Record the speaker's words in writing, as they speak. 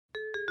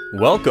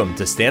Welcome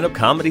to Stand-Up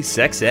Comedy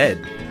Sex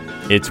Ed.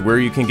 It's where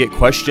you can get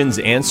questions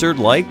answered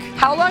like,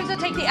 how long does it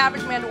take the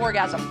average man to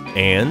orgasm?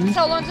 And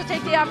how long does it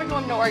take the average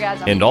woman to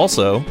orgasm? And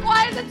also,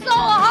 why is it so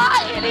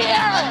hot in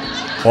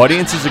here?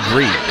 Audiences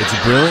agree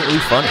it's brilliantly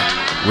funny.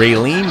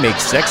 Raylene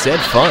makes sex ed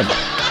fun.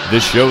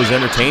 This show is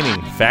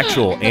entertaining,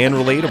 factual, and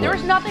relatable.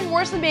 There's nothing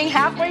worse than being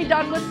halfway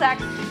done with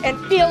sex and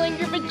feeling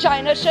your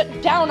vagina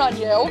shut down on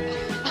you.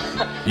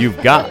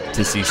 You've got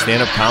to see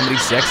Stand-Up Comedy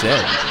Sex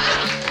Ed.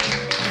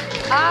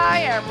 I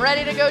am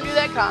ready to go do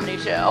that comedy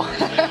show.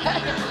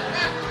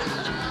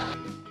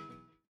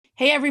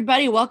 Hey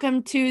everybody,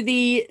 welcome to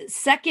the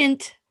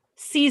second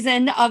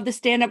season of the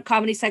Stand-Up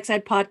Comedy Sex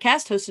Ed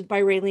podcast, hosted by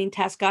Raylene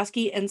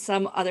Taskoski and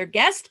some other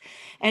guest.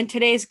 And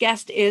today's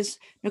guest is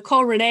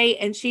Nicole Renee,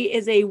 and she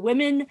is a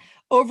women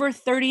over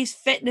 30s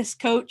fitness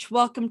coach.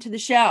 Welcome to the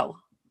show.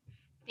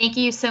 Thank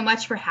you so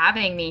much for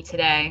having me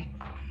today.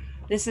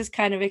 This is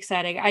kind of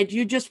exciting. I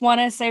do just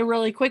want to say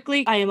really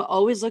quickly, I am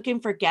always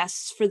looking for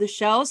guests for the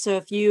show. So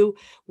if you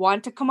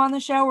want to come on the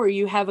show or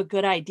you have a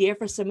good idea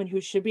for someone who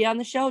should be on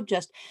the show,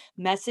 just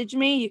message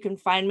me. You can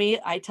find me.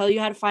 I tell you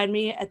how to find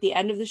me at the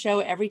end of the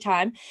show every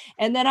time.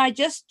 And then I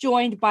just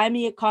joined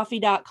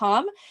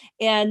buymeacoffee.com.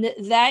 And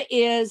that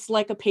is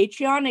like a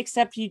Patreon,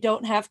 except you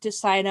don't have to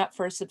sign up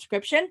for a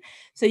subscription.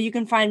 So you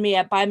can find me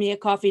at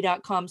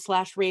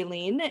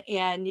buymeacoffee.com/Raylene,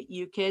 and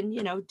you can,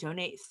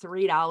 donate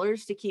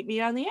 $3 to keep me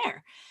on the air.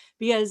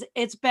 Because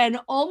it's been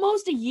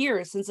almost a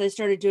year since I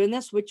started doing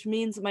this, which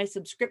means my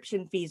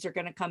subscription fees are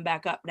going to come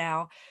back up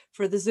now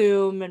for the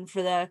Zoom and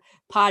for the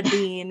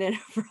Podbean and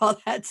for all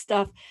that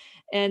stuff.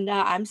 And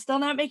I'm still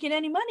not making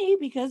any money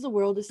because the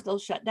world is still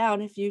shut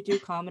down if you do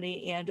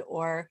comedy and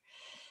or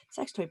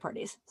sex toy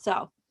parties. So,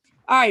 all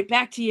right,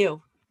 back to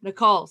you,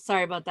 Nicole.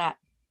 Sorry about that.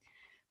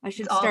 I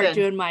should start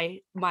doing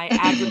my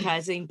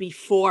advertising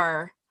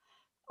before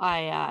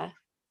I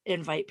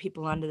invite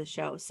people onto the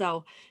show.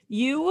 So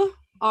you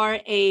are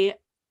a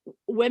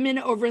women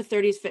over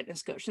 30s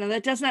fitness coach. Now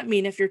that does not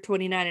mean if you're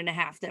 29 and a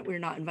half that we're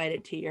not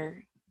invited to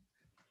your...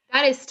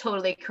 That is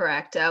totally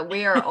correct.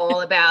 We are all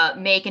about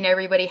making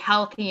everybody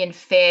healthy and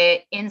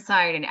fit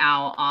inside and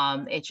out.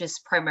 It's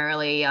just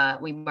primarily,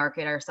 we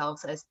market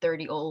ourselves as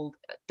 30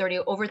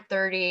 over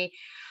 30.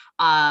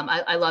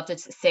 I love to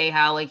say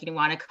how, like, you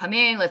want to come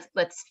in,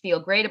 let's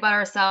feel great about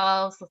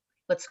ourselves.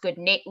 Let's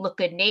look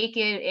good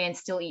naked and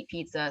still eat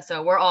pizza.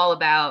 So we're all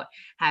about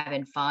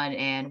having fun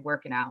and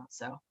working out.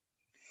 So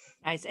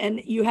nice. And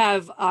you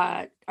have,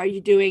 are you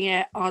doing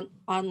it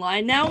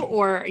online now,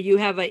 or you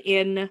have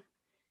an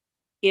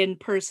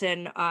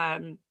in-person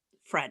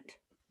friend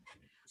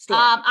store?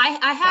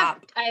 I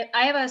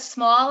have a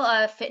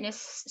small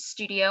fitness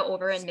studio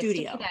over in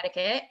Mystic,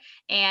 Connecticut,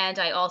 and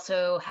I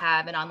also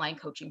have an online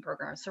coaching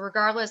program. So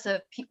regardless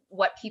of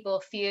what people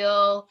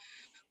feel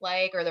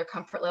like or their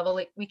comfort level,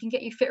 like, we can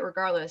get you fit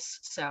regardless.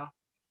 So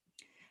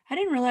I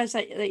didn't realize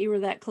that you were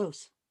that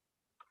close.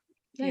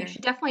 Yeah, you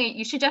should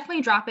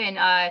definitely drop in.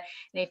 And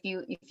if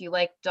you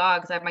like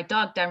dogs, my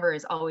dog Denver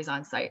is always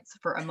on site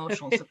for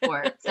emotional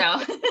support. So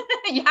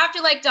you have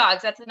to like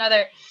dogs. That's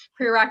another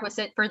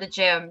prerequisite for the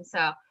gym.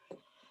 So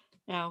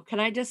now, can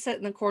I just sit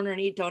in the corner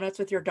and eat donuts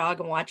with your dog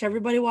and watch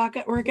everybody work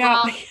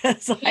out?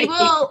 He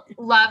will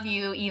love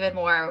you even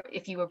more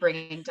if you were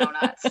bringing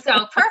donuts.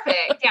 So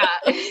perfect. Yeah.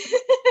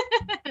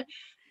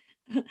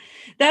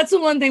 That's the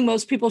one thing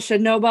most people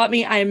should know about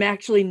me. I am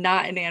actually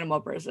not an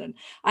animal person.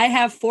 I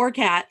have 4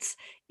 cats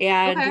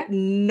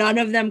and none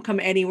of them come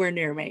anywhere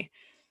near me.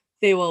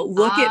 They will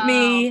look at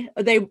me.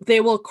 They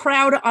will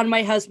crowd on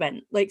my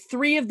husband. Like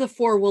 3 of the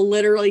 4 will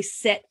literally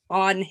sit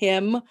on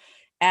him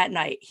at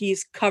night.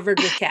 He's covered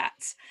with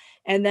cats.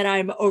 And then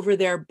I'm over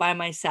there by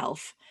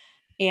myself.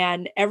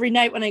 And every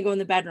night when I go in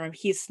the bedroom,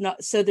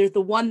 so there's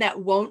the one that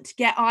won't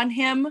get on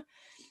him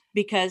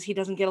because he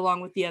doesn't get along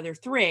with the other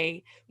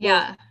 3.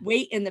 Will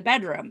wait in the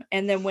bedroom.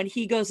 And then when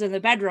he goes in the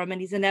bedroom, and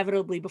he's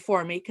inevitably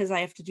before me because I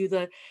have to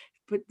do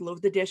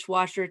load the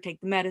dishwasher, take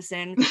the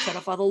medicine, shut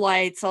off all the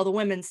lights, all the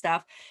women's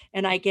stuff.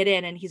 And I get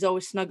in and he's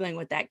always snuggling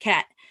with that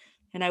cat.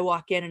 And I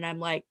walk in and I'm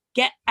like,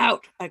 get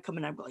out. I come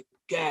in, I'm like,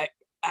 get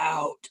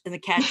out. And the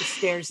cat just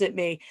stares at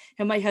me.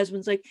 And my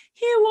husband's like,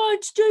 he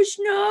wants to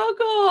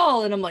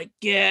snuggle. And I'm like,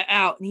 get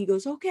out. And he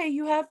goes, okay,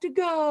 you have to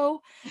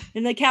go.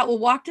 And the cat will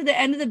walk to the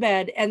end of the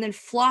bed and then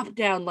flop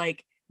down,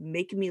 like,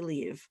 make me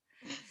leave.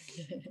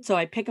 So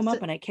I pick him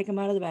up and I kick him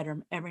out of the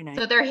bedroom every night.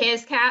 So they're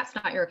his cats,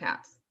 not your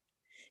cats.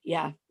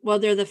 Yeah. Well,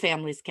 they're the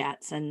family's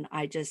cats. And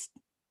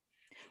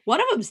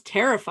one of them's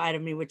terrified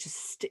of me, which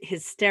is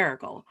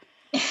hysterical.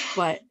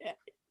 But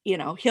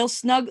he'll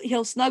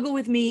snuggle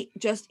with me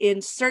just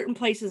in certain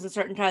places at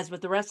certain times, but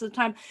the rest of the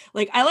time,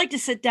 like, I like to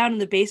sit down in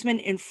the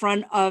basement in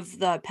front of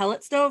the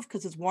pellet stove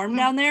because it's warm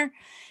down there,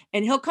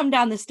 and he'll come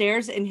down the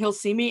stairs and he'll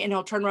see me and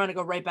he'll turn around and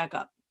go right back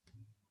up.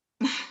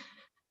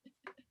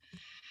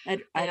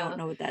 I don't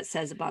know what that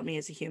says about me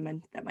as a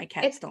human, that my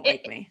cats don't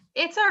like me.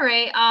 It's all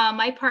right.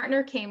 My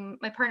partner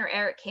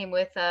Eric came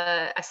with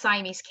a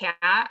Siamese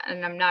cat,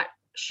 and I'm not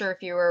sure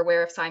if you were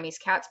aware of Siamese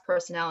cats'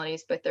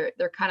 personalities, but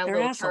they're kind of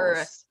little assholes.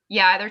 terrorists.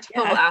 Yeah, they're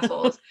total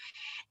assholes.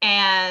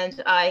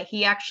 And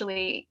he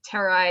actually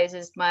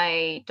terrorizes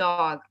my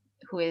dog,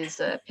 who is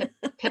a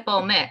pit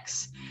bull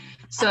mix.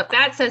 So if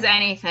that says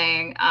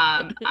anything,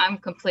 I'm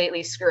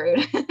completely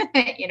screwed,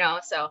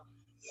 so.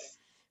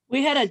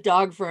 We had a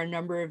dog for a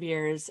number of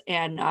years,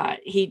 and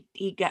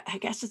he got, I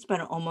guess it's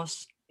been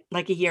almost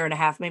like a year and a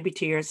half, maybe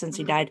 2 years since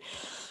he died.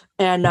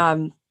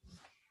 And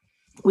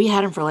we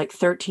had him for like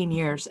 13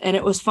 years. And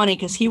it was funny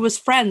because he was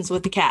friends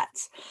with the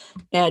cats.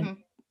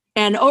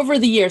 And over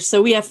the years,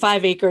 so we have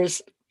 5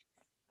 acres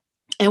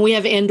and we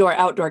have indoor,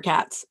 outdoor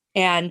cats.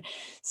 And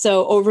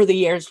so over the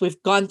years,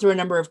 we've gone through a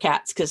number of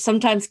cats because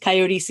sometimes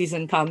coyote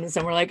season comes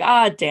and we're like,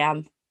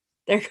 damn,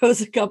 there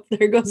goes a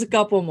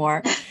couple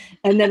more.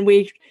 And then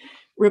we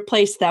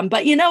replace them.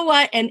 But you know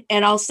what? And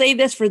I'll say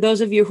this for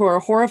those of you who are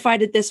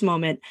horrified at this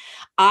moment.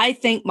 I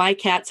think my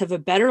cats have a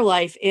better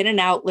life in and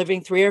out,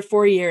 living 3 or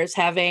 4 years,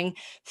 having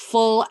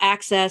full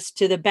access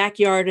to the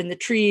backyard and the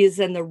trees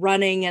and the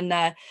running and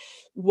the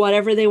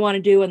whatever they want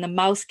to do and the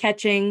mouse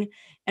catching.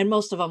 And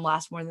most of them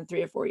last more than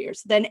 3 or 4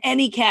 years than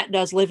any cat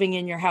does living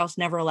in your house,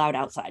 never allowed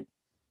outside.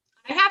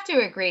 I have to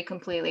agree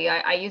completely.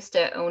 I used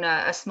to own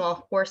a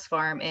small horse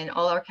farm, and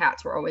all our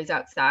cats were always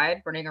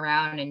outside running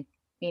around and,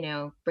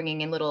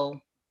 bringing in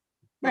little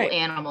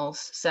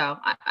animals. So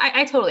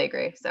I totally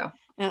agree. So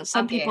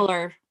some people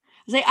are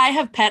say, I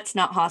have pets,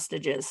 not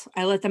hostages.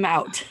 I let them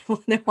out when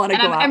they want to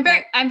go out.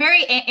 I'm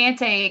very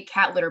anti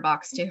cat litter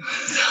box too.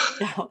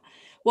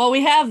 Well,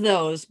 we have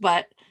those,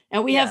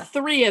 and we have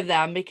 3 of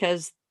them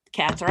because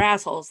cats are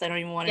assholes. They don't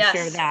even want to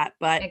share that.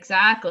 But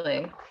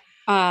exactly.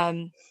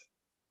 So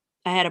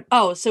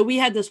we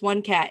had this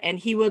one cat, and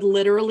he would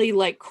literally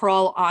like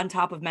crawl on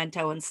top of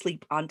Mento and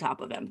sleep on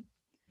top of him.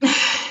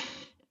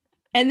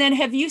 And then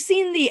have you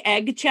seen the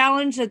egg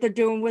challenge that they're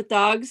doing with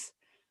dogs?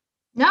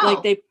 No.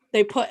 Like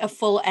they put a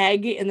full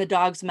egg in the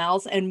dog's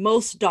mouth, and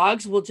most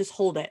dogs will just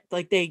hold it.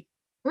 Like they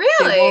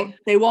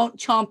won't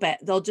chomp it.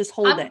 They'll just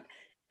hold it.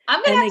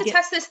 I'm gonna have to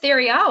test this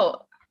theory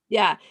out.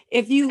 Yeah.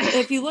 If you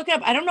look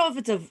up, I don't know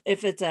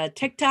if it's a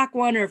TikTok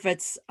one or if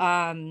it's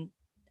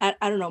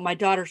I don't know. My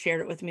daughter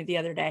shared it with me the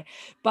other day.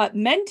 But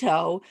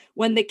Mento,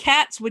 when the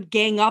cats would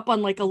gang up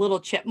on like a little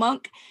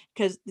chipmunk,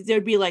 because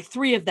there'd be like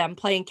 3 of them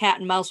playing cat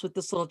and mouse with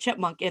this little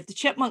chipmunk. If the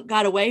chipmunk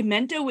got away,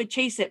 Mento would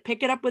chase it,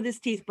 pick it up with his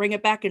teeth, bring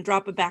it back, and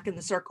drop it back in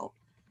the circle.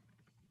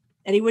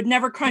 And he would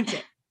never crunch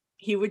it.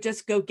 He would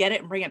just go get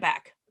it and bring it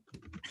back.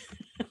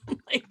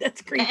 Like,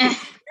 that's creepy.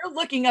 You're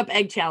looking up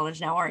egg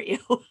challenge now, aren't you?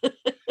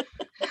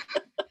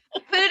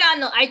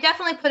 I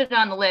definitely put it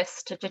on the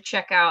list to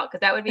check out,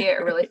 because that would be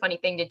a really funny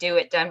thing to do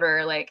at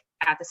Denver, like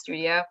at the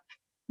studio.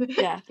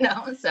 Yeah.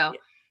 So.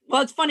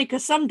 Well, it's funny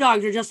because some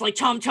dogs are just like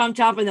chomp, chomp,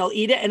 chomp, and they'll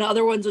eat it, and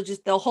other ones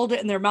they'll hold it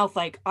in their mouth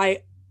like,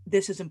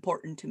 this is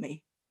important to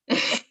me.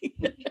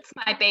 It's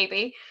my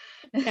baby.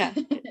 Yeah.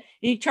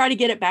 You try to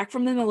get it back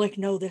from them, they're like,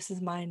 no, this is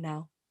mine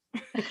now.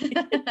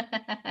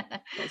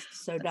 That's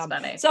so dumb.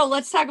 Funny. So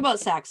let's talk about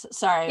sex.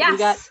 Sorry, we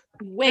got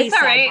way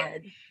sideways.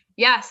 Right.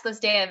 Yes, those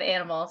damn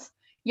animals.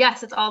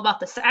 Yes, it's all about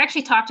this. I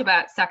actually talked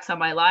about sex on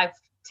my live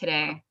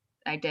today.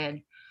 I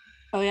did.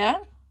 Oh yeah?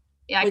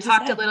 Yeah, I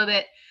talked a little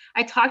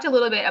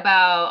bit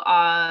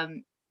about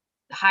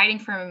hiding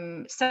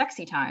from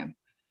sexy time.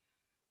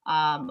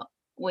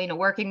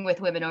 Working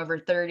with women over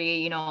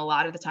 30, a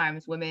lot of the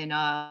times women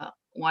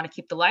want to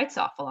keep the lights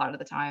off a lot of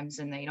the times,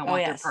 and they don't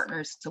want their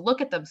partners to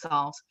look at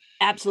themselves.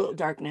 Absolute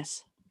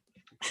darkness.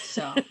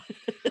 So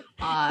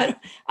I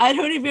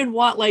don't even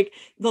want like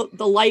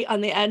the light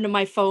on the end of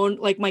my phone,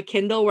 like my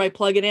Kindle, where I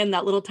plug it in,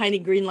 that little tiny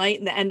green light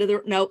in the end of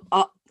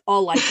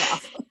all lights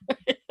off.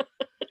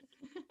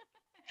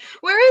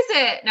 Where is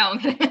it? No.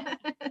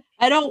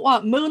 I don't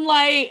want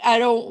moonlight. I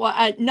don't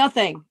want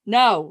nothing.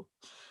 No,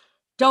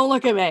 don't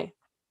look at me.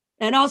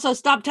 And also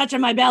stop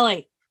touching my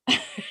belly.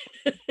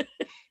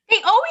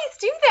 They always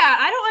do that.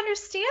 I don't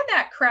understand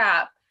that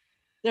crap.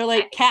 They're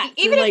like cats.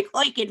 Even like,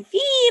 I can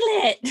feel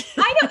it.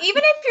 I know.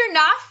 Even if you're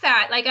not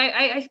fat, like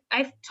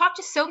I've talked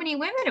to so many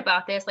women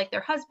about this, like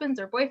their husbands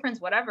or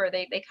boyfriends, whatever,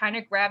 they kind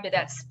of grabbed at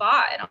that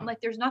spot, and I'm like,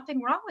 there's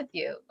nothing wrong with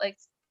you. Like,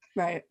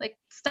 right. Like,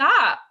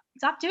 stop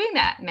doing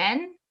that,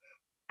 men.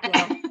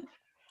 Well,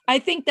 I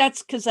think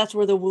that's because that's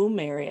where the womb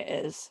area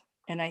is.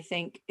 And I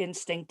think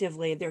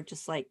instinctively they're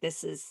just like,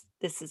 this is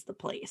the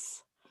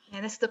place.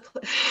 Yeah, this is the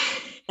place.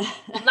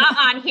 Well, not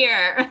on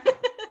here.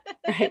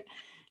 Right.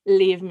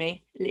 Leave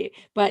me.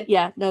 But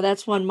yeah, no,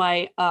 that's one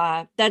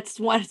this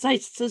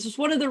is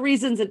one of the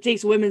reasons it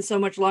takes women so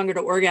much longer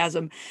to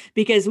orgasm,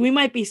 because we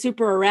might be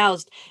super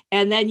aroused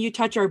and then you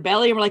touch our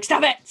belly and we're like,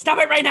 stop it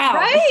right now.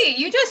 Right.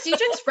 You just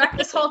wrecked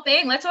this whole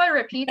thing. Let's all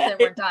repeat that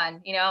we're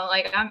done.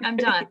 Like I'm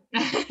done.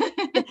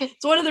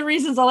 It's one of the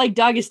reasons I like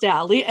doggy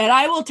style, and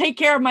I will take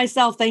care of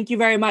myself. Thank you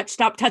very much.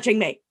 Stop touching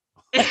me.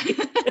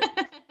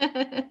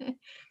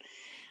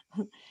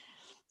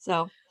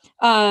 So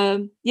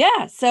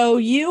so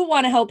you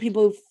want to help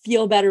people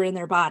feel better in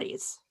their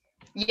bodies.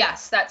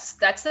 Yes,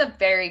 that's a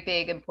very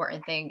big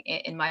important thing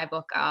in my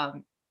book.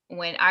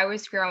 When I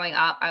was growing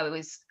up, I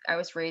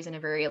was raised in a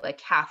very like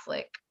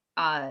Catholic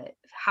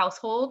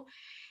household,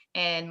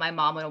 and my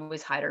mom would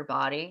always hide her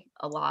body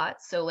a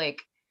lot. So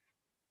like,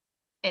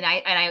 and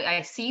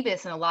I see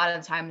this in a lot of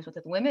the times with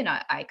the women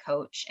I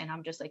coach, and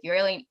I'm just like, you're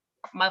really,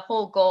 my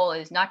whole goal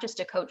is not just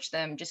to coach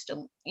them, just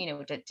to,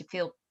 to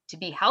feel, to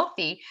be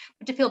healthy,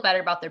 but to feel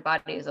better about their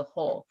body as a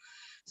whole,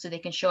 so they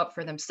can show up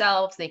for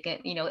themselves. They can,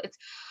 it's,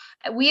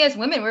 we as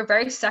women, we're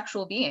very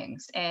sexual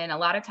beings, and a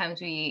lot of times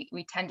we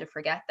tend to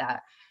forget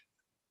that,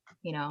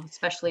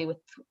 especially with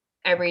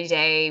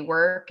everyday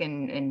work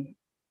and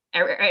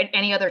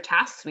any other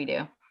tasks we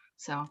do.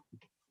 So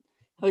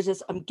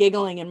I'm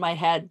giggling in my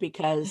head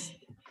because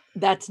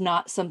that's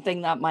not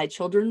something that my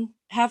children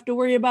have to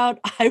worry about.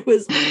 I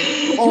was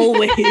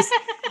always,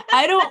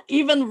 I don't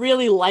even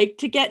really like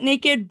to get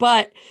naked,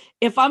 but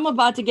if I'm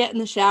about to get in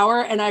the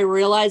shower and I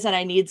realize that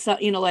I need some,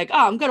 like,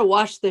 oh, I'm going to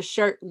wash this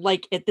shirt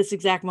like at this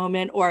exact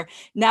moment. Or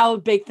now a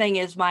big thing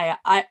is my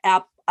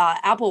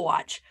Apple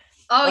Watch.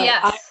 Oh, like,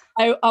 yes.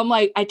 I'm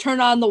like, I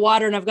turn on the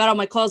water and I've got all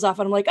my clothes off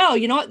and I'm like, oh,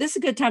 you know what? This is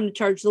a good time to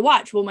charge the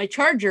watch. Well, my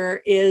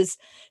charger is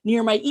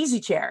near my easy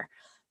chair.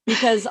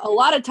 Because a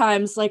lot of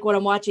times, like when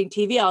I'm watching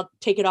TV, I'll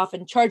take it off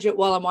and charge it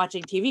while I'm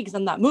watching TV because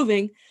I'm not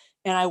moving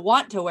and I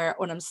want to wear it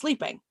when I'm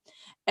sleeping.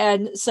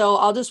 And so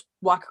I'll just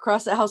walk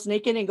across the house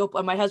naked and go,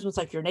 and my husband's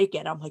like, you're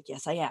naked. I'm like,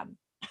 yes, I am.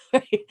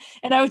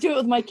 And I would do it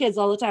with my kids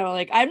all the time. I'm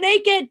like, I'm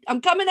naked. I'm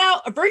coming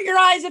out. Avert your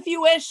eyes if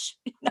you wish.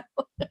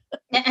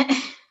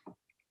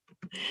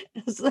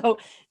 So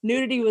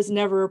nudity was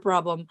never a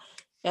problem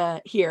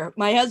here.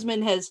 My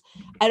husband has,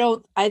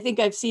 I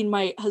think I've seen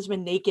my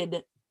husband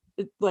naked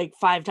like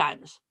 5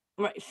 times,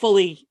 right?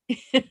 Fully,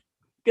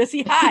 because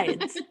he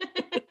hides.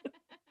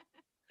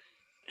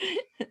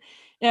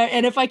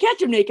 And if I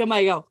catch him naked,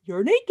 I go,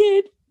 you're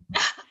naked.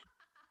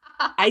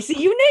 I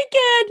see you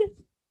naked.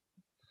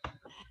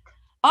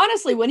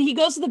 Honestly, when he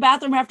goes to the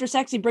bathroom after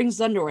sex, he brings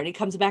his underwear and he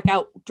comes back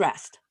out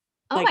dressed.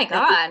 Oh, like, my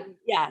God.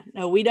 Yeah,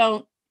 no, we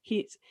don't.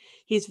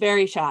 He's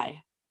very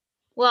shy.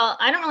 Well,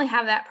 I don't really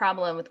have that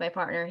problem with my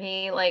partner.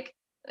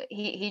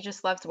 He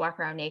just loves to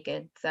walk around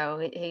naked.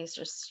 So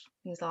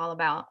he's all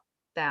about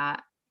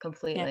that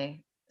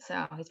completely.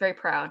 Yeah. So he's very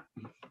proud.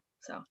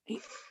 So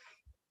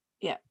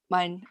yeah,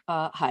 mine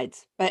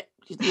hides, but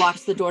he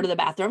locks the door to the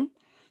bathroom.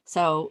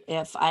 So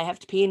if I have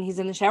to pee and he's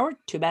in the shower,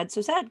 too bad,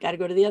 so sad. Got to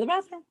go to the other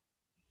bathroom.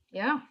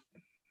 Yeah.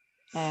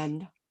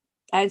 And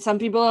some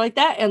people are like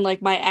that. And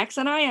like my ex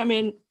and I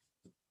mean,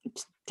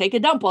 take a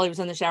dump while he was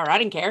in the shower. I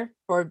didn't care,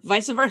 or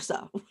vice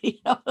versa.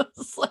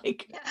 It's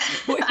like,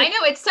 I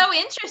know, it's so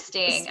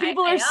interesting.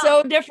 People are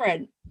so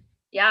different.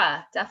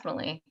 Yeah,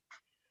 definitely.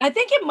 I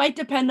think it might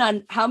depend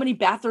on how many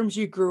bathrooms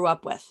you grew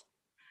up with.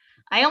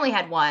 I only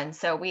had one,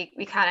 so we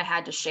kind of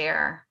had to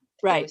share.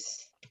 Right.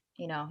 Was,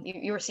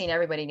 you were seeing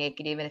everybody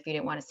naked, even if you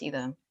didn't want to see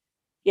them.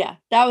 Yeah,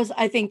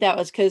 I think that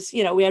was because,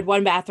 we had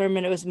one bathroom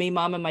and it was me,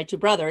 mom, and my 2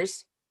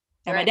 brothers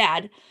and my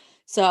dad.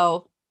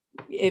 So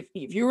if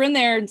you were in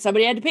there and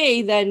somebody had to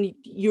pee, then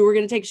you were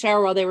going to take a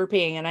shower while they were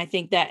peeing. And I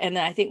think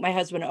my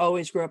husband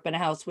always grew up in a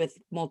house with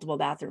multiple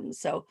bathrooms.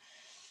 So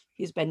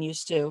he's been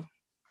used to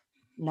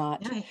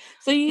not. Yeah.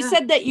 So you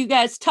said that you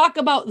guys talk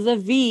about the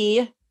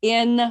V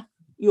in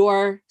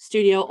your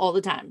studio all the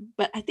time,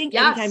 but I think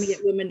anytime you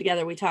get women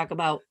together, we talk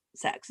about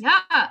sex. Yeah,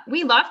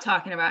 we love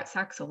talking about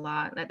sex a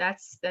lot.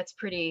 That's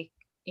pretty,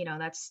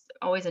 that's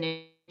always an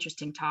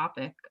interesting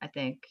topic. I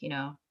think,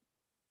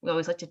 we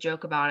always like to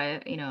joke about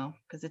it,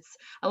 because it's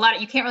a lot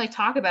you can't really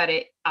talk about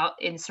it out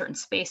in certain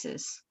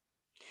spaces.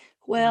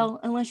 Well,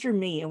 unless you're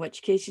me, in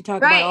which case you talk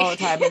about it all the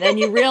time, and then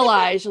you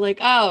realize you're like,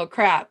 oh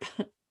crap,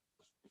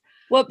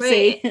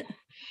 whoopsie. Right.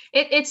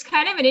 It's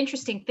kind of an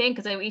interesting thing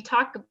because we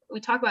talk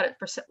about it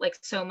for like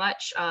so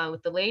much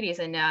with the ladies,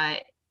 and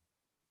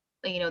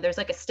there's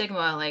like a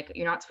stigma, like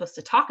you're not supposed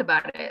to talk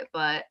about it,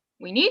 but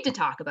we need to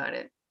talk about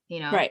it,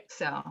 Right.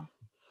 So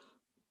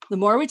the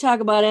more we talk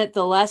about it,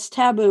 the less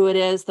taboo it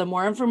is, the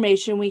more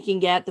information we can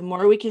get, the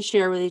more we can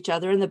share with each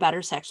other, and the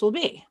better sex will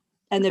be.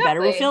 And the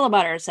better we'll feel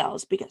about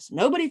ourselves, because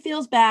nobody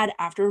feels bad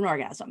after an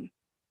orgasm.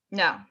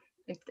 No,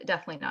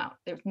 definitely not.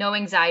 There's no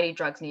anxiety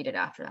drugs needed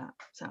after that.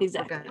 So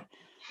exactly.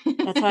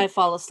 That's how I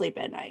fall asleep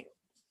at night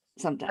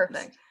sometimes.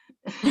 Perfect.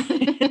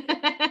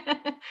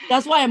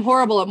 That's why I'm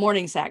horrible at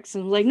morning sex.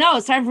 And I'm like, no,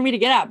 it's time for me to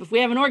get up. If we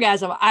have an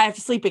orgasm, I have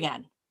to sleep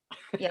again.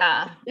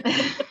 Yeah.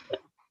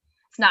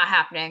 It's not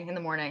happening in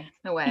the morning.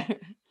 No way.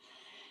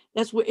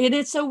 It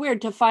is so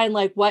weird to find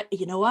like what,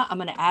 I'm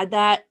going to add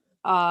that.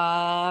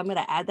 I'm going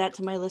to add that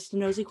to my list of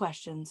nosy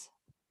questions.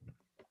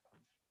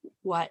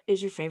 What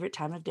is your favorite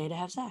time of day to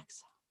have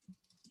sex?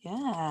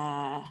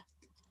 Yeah.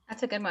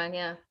 That's a good one.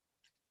 Yeah.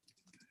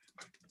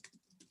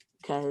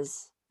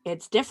 Because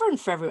it's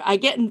different for everyone. I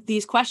get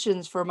these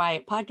questions for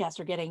my podcast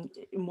are getting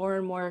more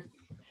and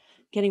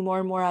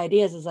more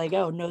ideas as I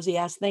go. Nosy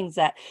ass things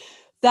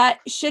that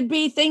should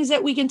be things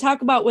that we can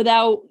talk about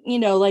without,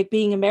 like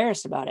being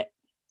embarrassed about it.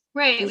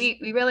 Right.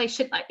 We really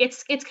should.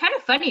 It's kind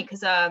of funny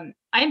because I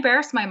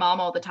embarrass my mom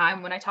all the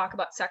time when I talk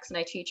about sex and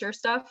I teach her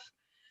stuff.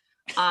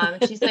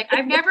 She's like,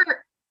 I've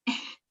never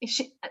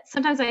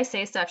sometimes I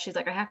say stuff, she's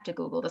like, I have to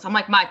Google this. I'm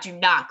like, Ma, do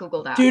not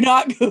Google that. Do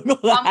not Google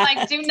that. I'm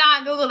like, do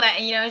not Google that.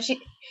 And,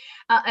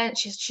 and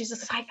she's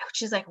just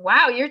like,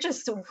 wow, you're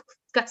just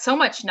got so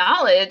much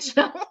knowledge.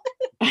 Like,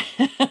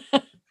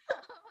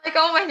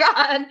 oh my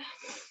God.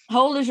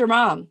 How old is your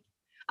mom?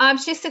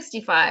 She's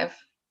 65.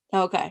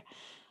 Okay.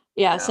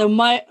 Yeah. So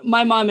my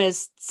mom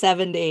is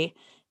 70,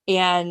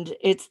 and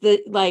it's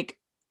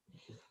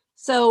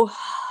so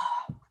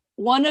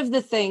one of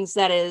the things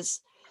that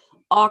is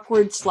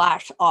awkward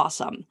 /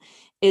 awesome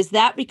is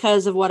that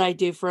because of what I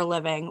do for a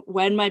living,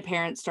 when my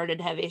parents started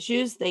to have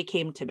issues, they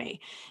came to me.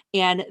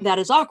 And that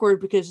is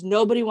awkward because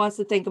nobody wants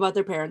to think about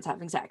their parents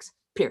having sex,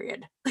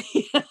 period.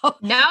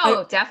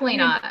 No, definitely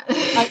not.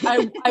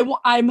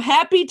 I'm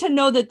happy to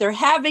know that they're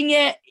having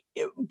it,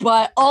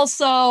 but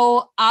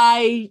also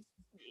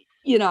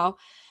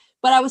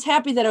but I was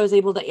happy that I was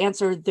able to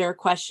answer their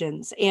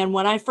questions. And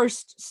when I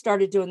first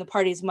started doing the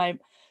parties, my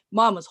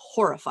mom was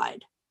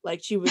horrified.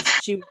 Like she was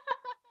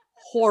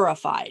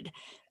horrified.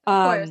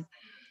 Of course.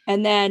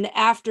 And then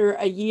after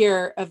a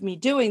year of me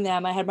doing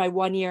them, I had my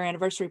 1-year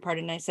anniversary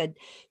party, and I said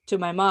to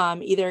my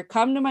mom, either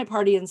come to my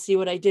party and see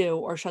what I do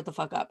or shut the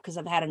fuck up, because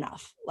I've had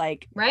enough.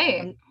 Like,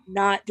 I'm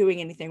not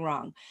doing anything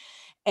wrong.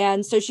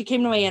 And so she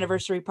came to my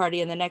anniversary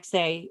party, and the next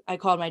day I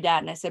called my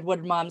dad and I said, what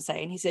did mom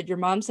say? And he said, your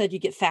mom said you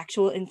get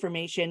factual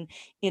information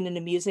in an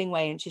amusing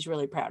way, and she's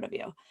really proud of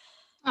you.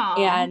 Aww.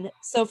 And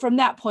so from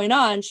that point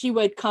on, she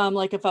would come,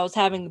 like if I was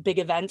having big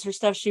events or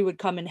stuff, she would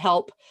come and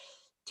help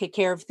take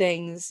care of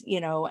things,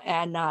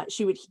 and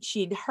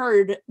she'd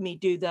heard me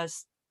do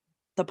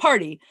the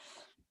party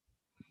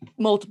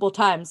multiple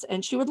times,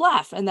 and she would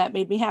laugh, and that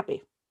made me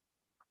happy.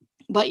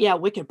 But yeah,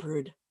 wicked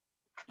prude.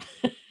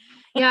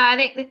 Yeah, I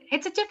think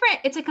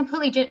it's a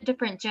completely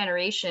different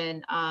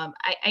generation.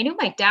 I knew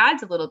my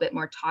dad's a little bit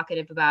more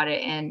talkative about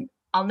it, and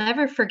I'll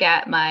never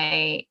forget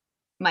my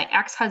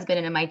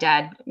ex-husband and my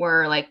dad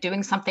were like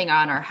doing something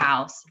on our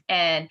house,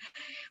 and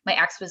my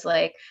ex was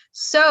like,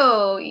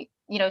 so,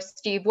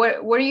 Steve, what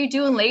are you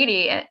doing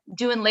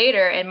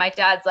later? And my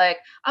dad's like,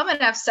 I'm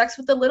gonna have sex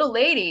with the little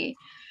lady.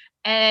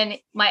 And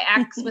my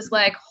ex was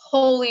like,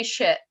 holy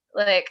shit,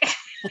 like.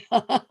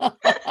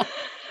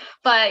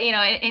 But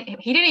and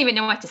he didn't even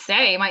know what to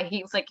say.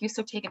 He was like, "You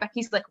so taken back."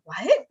 He's like,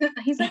 "What?"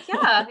 He's like, "Yeah,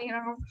 I'm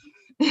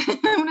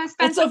gonna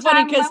spend it's so some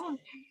funny time."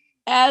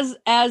 because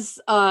as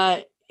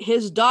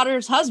his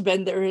daughter's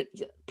husband, their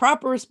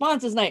proper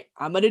response is like,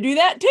 "I'm gonna do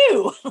that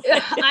too."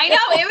 I know,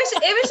 it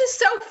was just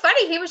so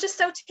funny. He was just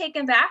so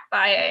taken back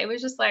by it. It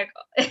was just like.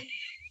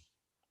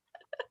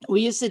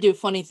 We used to do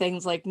funny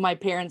things like my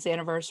parents'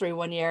 anniversary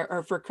one year,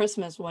 or for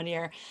Christmas one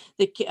year.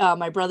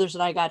 My brothers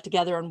and I got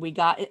together and we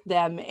got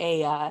them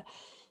a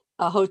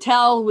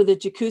hotel with a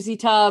jacuzzi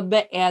tub,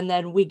 and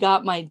then we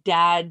got my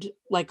dad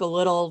like a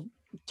little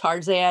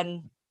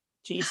Tarzan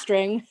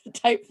G-string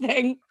type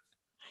thing,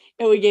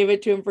 and we gave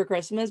it to him for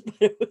Christmas.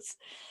 But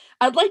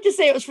I'd like to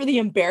say it was for the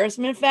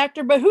embarrassment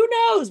factor, but who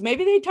knows?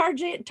 Maybe they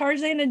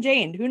Tarzan and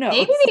Jane. Who knows?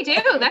 Maybe they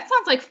do. That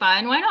sounds like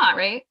fun. Why not?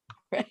 Right.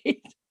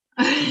 Right.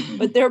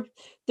 But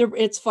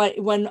it's fun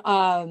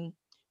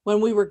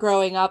when we were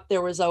growing up,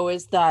 there was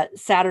always that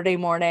Saturday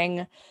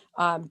morning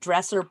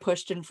dresser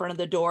pushed in front of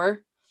the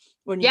door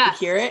when you could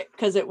hear it,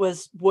 because it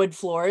was wood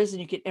floors,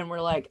 and we're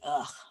like,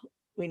 ugh,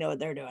 we know what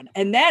they're doing.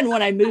 And then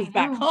when I moved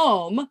back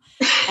home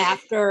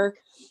after,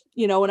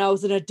 when I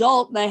was an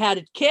adult and I had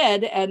a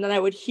kid, and then I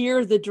would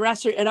hear the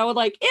dresser and I would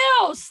like,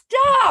 ew,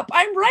 stop,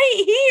 I'm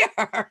right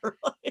here.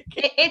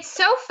 It's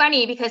so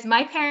funny because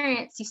my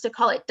parents used to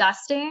call it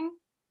dusting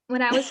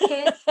when I was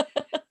kids.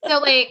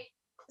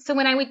 So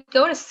when I would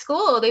go to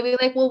school, they'd be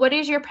like, well, what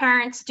did your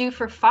parents do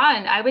for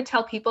fun? I would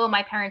tell people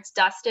my parents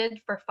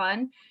dusted for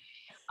fun.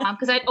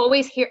 Because I would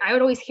always hear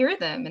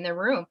them in their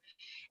room.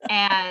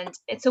 And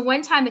so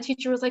one time the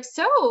teacher was like,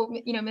 so,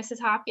 Mrs.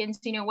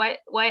 Hopkins,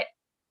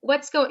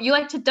 what's going, you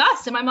like to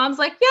dust? And my mom's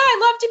like, yeah,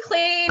 I love to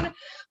clean.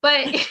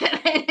 But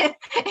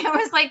it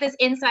was like this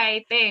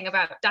inside thing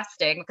about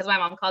dusting, because my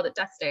mom called it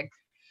dusting.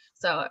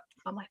 So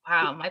I'm like,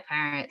 wow, my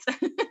parents.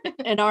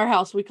 In our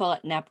house, we call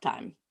it nap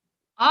time.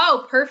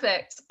 Oh,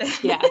 perfect.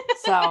 Yeah.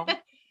 So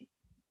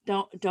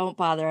don't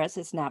bother us.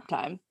 It's nap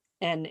time.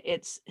 And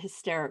it's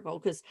hysterical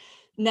because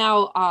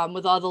now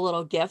with all the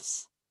little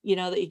gifts,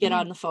 that you get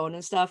on the phone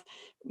and stuff.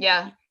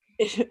 Yeah.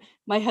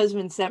 My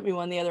husband sent me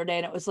one the other day,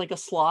 and it was like a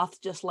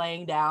sloth just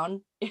laying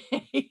down,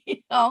 and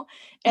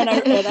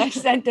I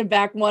sent him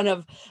back one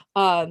of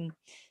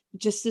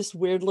just this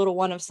weird little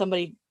one of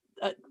somebody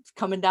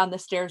coming down the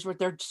stairs with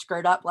their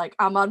skirt up, like,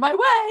 I'm on my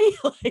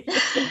way.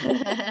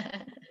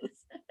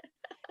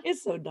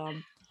 It's so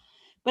dumb,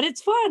 but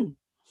it's fun.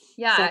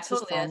 Yeah, so it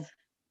totally is.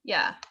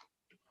 Yeah.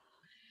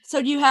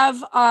 So do you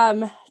have,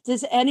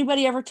 does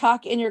anybody ever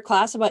talk in your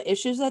class about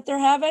issues that they're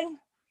having?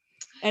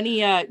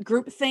 Any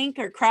group think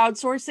or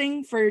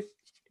crowdsourcing for?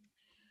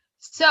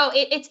 So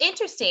it's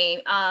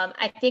interesting.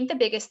 I think the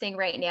biggest thing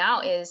right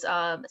now is,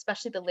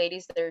 especially the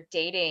ladies that are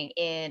dating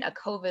in a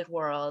COVID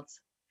world.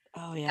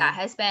 Oh yeah. That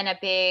has been a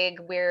big,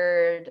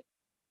 weird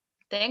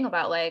thing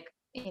about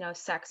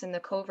sex in the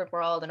COVID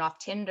world and off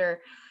Tinder.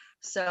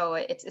 So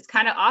it's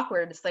kind of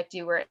awkward. It's like,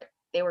 they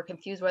were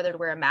confused whether to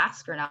wear a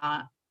mask or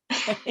not.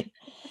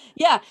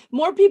 Yeah,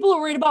 more people are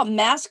worried about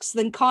masks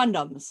than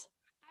condoms.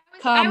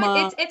 It's kind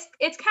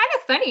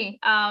of funny.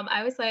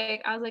 I was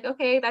like,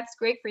 okay, that's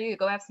great for you.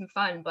 Go have some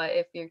fun. But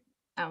if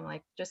I'm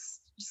like,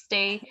 just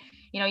stay,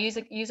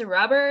 use a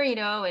rubber,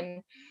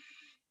 and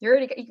you're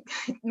already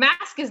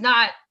mask is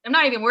not. I'm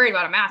not even worried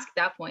about a mask at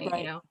that point,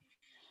 Right.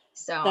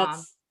 So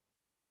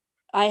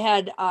I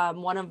had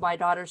one of my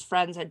daughter's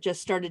friends had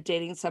just started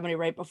dating somebody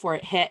right before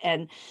it hit,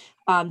 and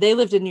they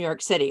lived in New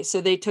York City,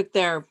 so they took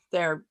their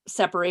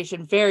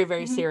separation very,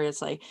 very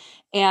seriously.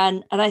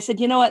 And I said,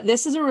 you know what,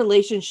 this is a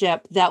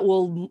relationship that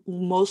will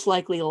most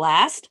likely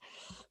last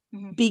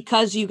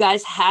because you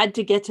guys had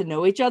to get to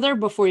know each other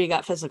before you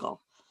got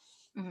physical.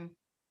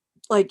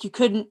 Like you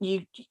couldn't,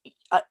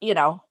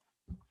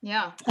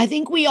 yeah. I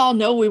think we all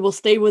know we will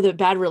stay with a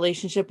bad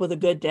relationship with a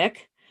good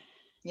dick.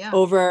 Yeah,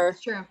 over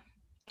that's true.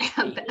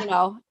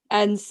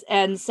 And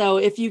so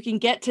if you can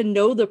get to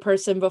know the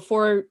person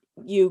before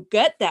you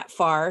get that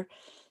far,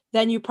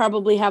 then you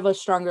probably have a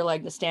stronger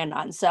leg to stand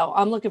on. So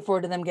I'm looking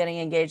forward to them getting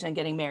engaged and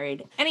getting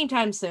married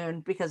anytime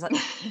soon, because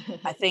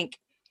I think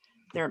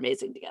they're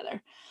amazing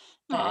together.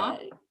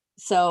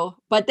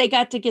 But they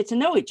got to get to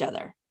know each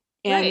other,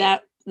 and Right.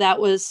 that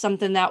was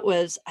something that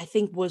I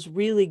think was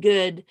really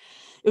good.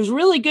 It was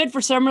really good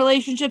for some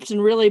relationships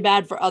and really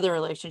bad for other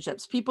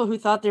relationships. People who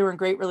thought they were in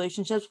great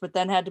relationships, but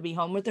then had to be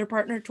home with their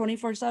partner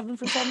 24/7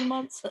 for 7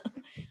 months,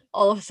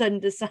 all of a sudden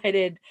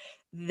decided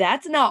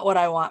that's not what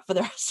I want for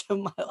the rest of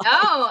my life.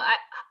 Oh,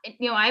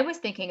 I was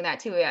thinking that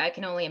too. I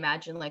can only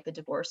imagine like the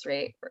divorce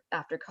rate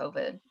after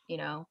COVID,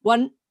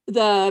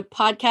 The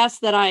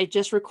podcast that I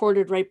just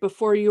recorded right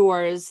before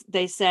yours,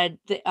 they said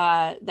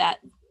that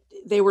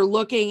they were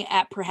looking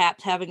at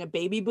perhaps having a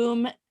baby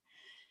boom,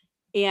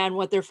 and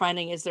what they're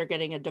finding is they're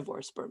getting a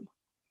divorce boom.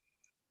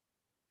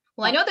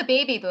 Well, I know the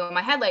baby boom.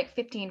 I had like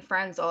 15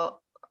 friends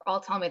all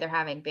tell me they're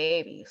having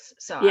babies.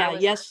 So yeah, I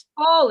was yes.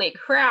 Like, holy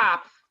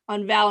crap.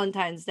 On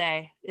Valentine's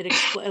Day, it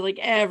exploded like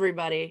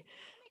everybody.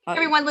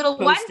 Everyone little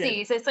posted.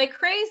 onesies. It's like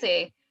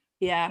crazy.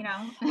 Yeah.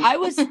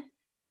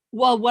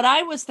 What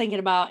I was thinking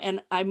about,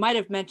 and I might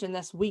have mentioned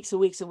this weeks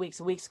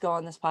ago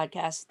on this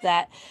podcast,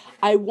 that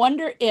I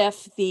wonder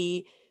if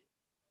the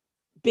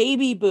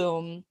baby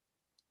boom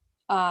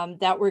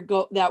that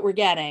we're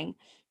getting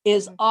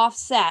is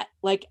offset.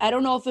 Like, I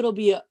don't know if it'll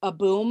be a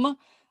boom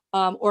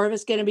or if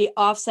it's going to be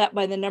offset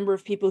by the number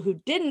of people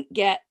who didn't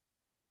get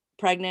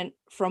pregnant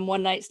from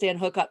one night stand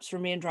hookups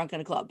from being drunk in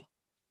a club.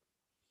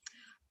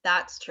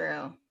 That's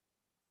true.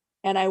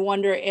 And I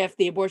wonder if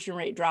the abortion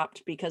rate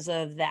dropped because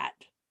of that,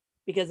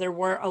 because there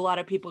weren't a lot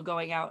of people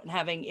going out and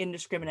having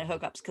indiscriminate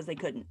hookups because they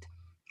couldn't.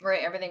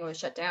 Right. Everything was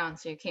shut down.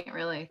 So you can't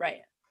really.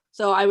 Right.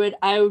 So I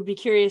would be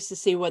curious to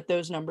see what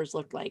those numbers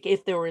looked like,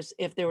 if there was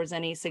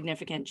any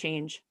significant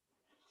change.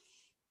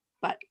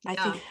 But I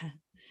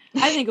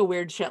think a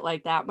weird shit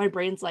like that, my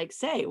brain's like,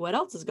 say, what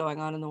else is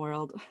going on in the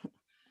world?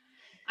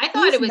 I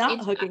thought it was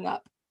not hooking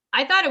up.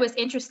 I thought it was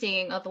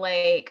interesting of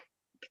like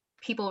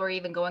people were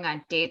even going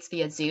on dates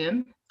via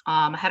Zoom.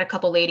 I had a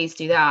couple ladies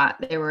do that.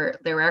 They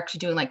were actually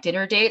doing like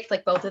dinner dates.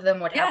 Like both of them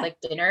would have like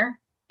dinner,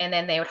 and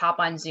then they would hop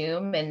on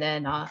Zoom, and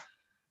then I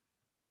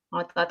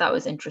thought that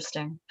was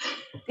interesting.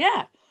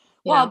 Yeah.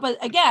 Well, but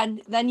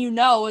again, then you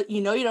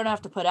don't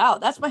have to put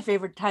out. That's my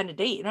favorite time to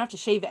date. You don't have to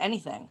shave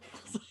anything.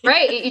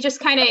 Right. You just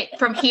kind of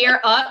from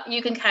here up,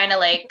 you can kind of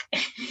like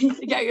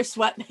you got your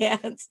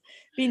sweatpants,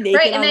 be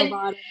naked on the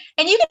bottom.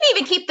 And you can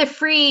even keep the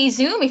free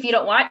Zoom if you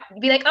don't want.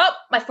 Be like, oh,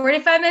 my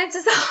 45 minutes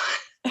is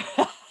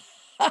up.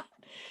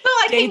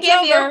 I can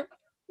give you.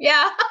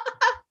 Yeah.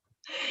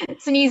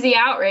 It's an easy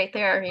out right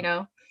there,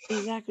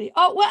 Exactly.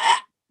 Oh, what?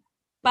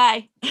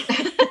 Bye.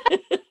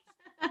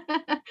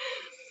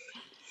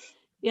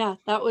 Yeah,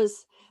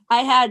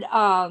 I had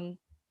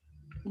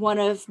one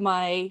of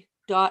my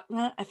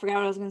I forgot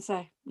what I was going to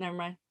say. Never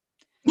mind.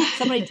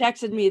 Somebody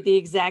texted me at the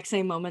exact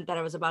same moment that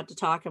I was about to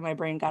talk, and my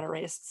brain got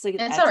erased. So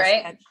it's all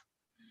right.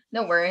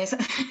 No worries.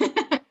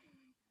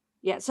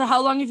 Yeah. So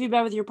how long have you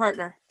been with your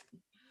partner?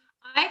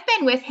 I've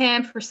been with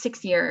him for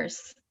 6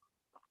 years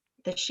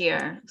this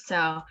year.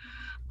 So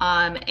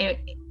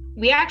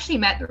we actually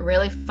met a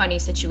really funny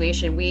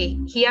situation.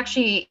 He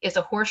actually is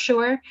a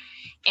horseshoer,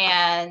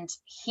 and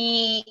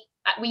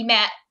we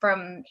met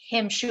from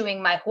him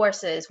shoeing my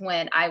horses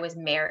when I was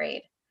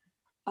married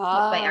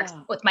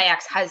with my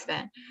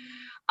ex-husband.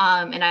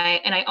 And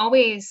I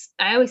always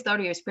thought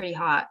he was pretty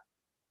hot.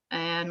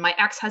 And my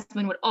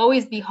ex-husband would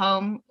always be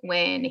home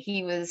when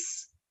he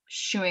was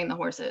shoeing the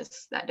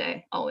horses that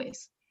day,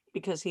 always.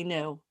 Because he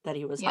knew that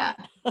he was hot.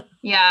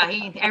 Yeah,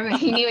 he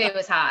knew he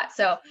was hot.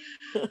 So,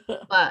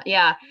 but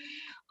yeah.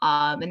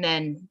 And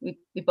then we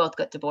both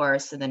got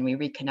divorced, and then we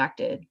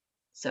reconnected.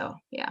 So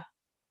yeah.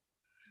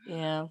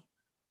 Yeah.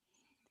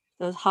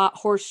 Those hot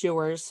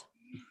horseshoers.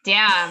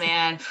 Yeah,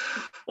 man.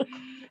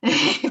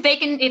 if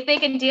they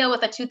can deal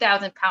with a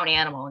 2,000-pound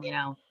animal,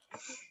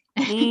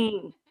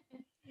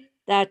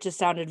 That just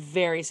sounded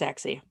very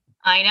sexy.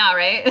 I know,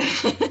 right?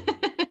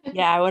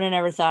 Yeah, I would have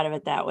never thought of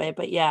it that way,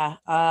 but yeah,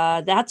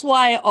 that's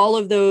why all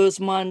of those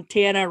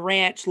Montana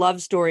ranch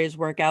love stories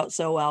work out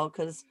so well,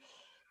 because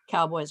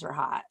cowboys are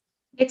hot.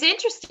 It's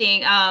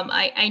interesting.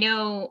 I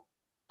know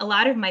a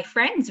lot of my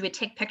friends would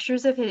take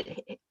pictures of his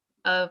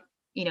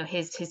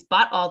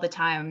butt all the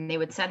time. They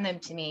would send them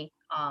to me.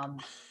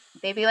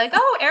 They'd be like,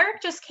 "Oh,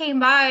 Eric just came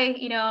by.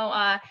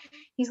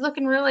 He's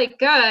looking really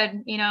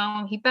good.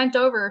 He bent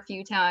over a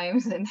few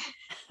times." And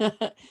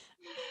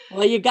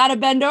Well, you got to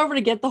bend over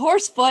to get the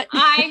horse foot.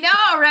 I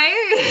know,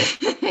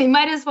 right? He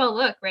might as well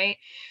look, right?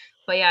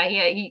 But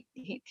yeah,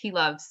 he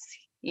loves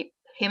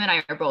him and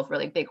I are both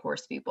really big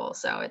horse people,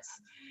 so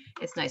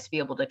it's nice to be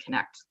able to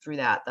connect through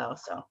that, though.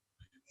 So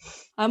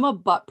I'm a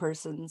butt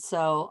person,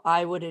 so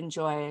I would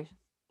enjoy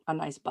a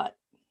nice butt.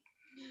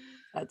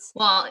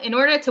 Well, in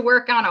order to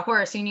work on a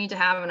horse, you need to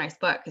have a nice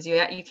butt, because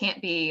you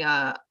can't be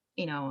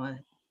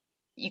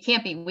you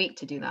can't be weak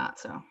to do that.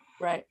 So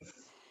right.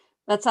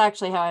 That's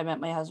actually how I met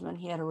my husband.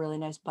 He had a really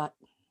nice butt.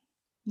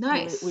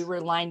 Nice. We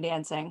were line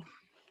dancing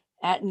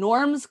at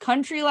Norm's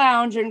Country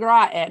Lounge in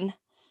Groton.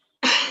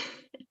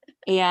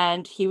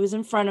 And he was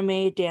in front of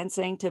me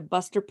dancing to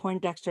Buster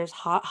Poindexter's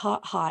Hot,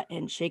 Hot, Hot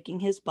and shaking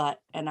his butt.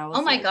 And I was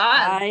oh my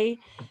God. I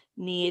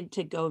need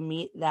to go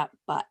meet that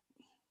butt.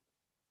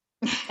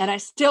 And I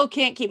still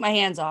can't keep my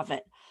hands off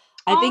it.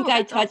 I think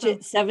I touch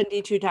it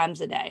 72 times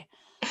a day.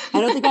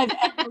 I don't think I've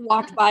ever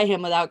walked by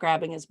him without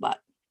grabbing his butt.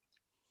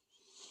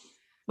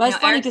 But it's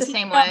funny because he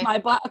grabbed my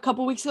butt a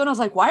couple weeks ago and I was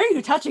like, why are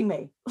you touching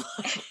me?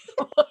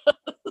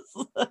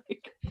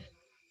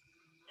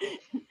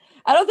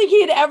 I don't think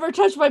he had ever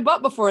touched my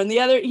butt before. And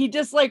he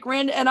just like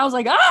ran and I was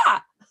like,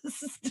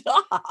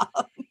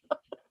 stop.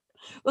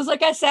 It was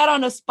like I sat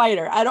on a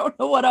spider. I don't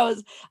know what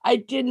I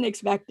didn't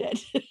expect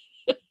it.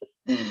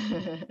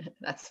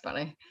 That's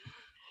funny.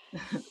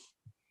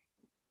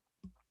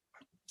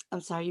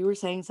 I'm sorry, you were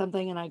saying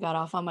something and I got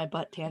off on my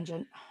butt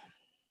tangent.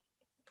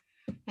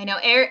 I know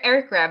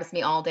Eric grabs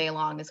me all day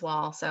long as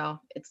well. So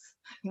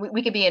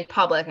we could be in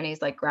public and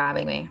he's like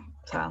grabbing me.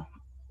 So.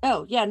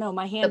 Oh yeah, no,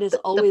 my hand is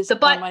always the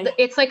butt. On my...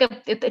 It's like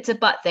it's a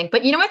butt thing.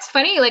 But you know what's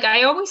funny? Like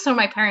I always saw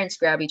my parents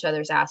grab each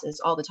other's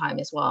asses all the time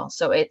as well.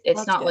 So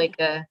it's not good. Like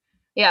a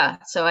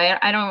So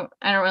I don't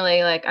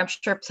really like. I'm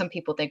sure some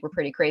people think we're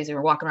pretty crazy.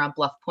 We're walking around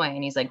Bluff Point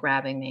and he's like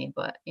grabbing me,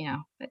 but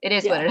it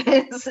is what it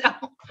is. So.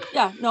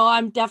 Yeah, no,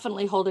 I'm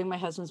definitely holding my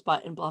husband's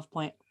butt in Bluff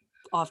Point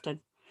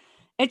often.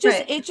 It's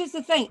just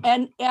the thing,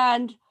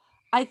 and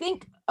I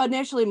think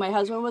initially my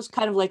husband was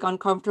kind of like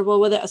uncomfortable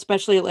with it,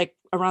 especially like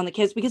around the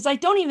kids, because I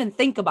don't even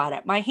think about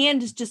it. My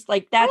hand is just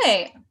like, that's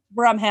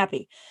where I'm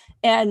happy.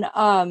 And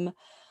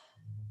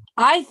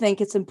I think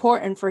it's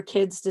important for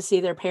kids to see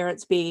their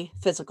parents be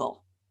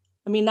physical.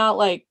 I mean, not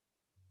like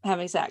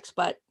having sex,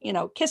 but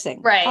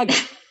kissing, hugging,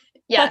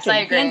 yes, touching,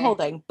 I agree. hand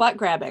holding, butt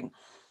grabbing,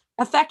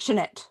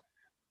 affectionate.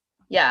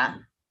 Yeah.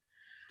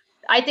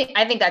 I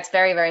think that's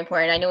very, very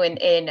important. I know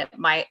in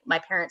my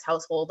parents'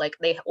 household, like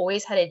they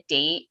always had a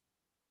date.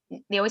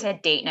 They always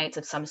had date nights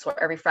of some sort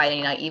every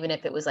Friday night, even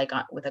if it was like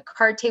with a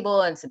card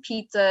table and some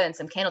pizza and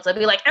some candles. I'd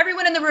be like,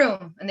 everyone in the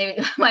room.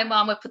 And my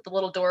mom would put the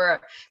little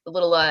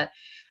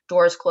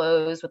doors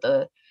closed with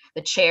the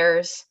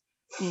chairs,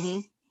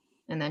 and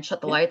then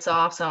shut the lights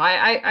off. So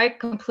I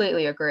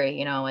completely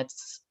agree.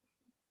 It's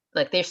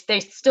like they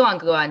still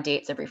go on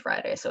dates every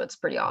Friday. So it's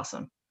pretty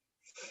awesome.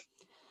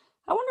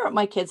 I wonder what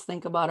my kids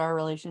think about our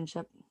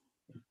relationship.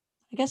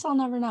 I guess I'll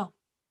never know.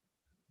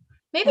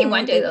 Maybe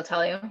one day they'll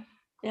tell you.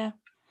 Yeah,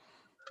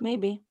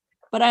 maybe.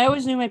 But I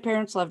always knew my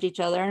parents loved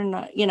each other. And,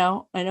 I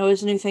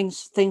always knew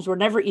things were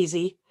never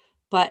easy,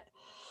 but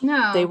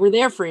they were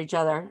there for each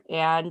other.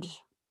 And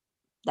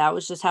that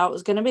was just how it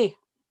was going to be.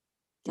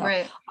 So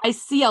right. I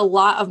see a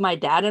lot of my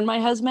dad in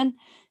my husband,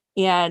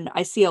 and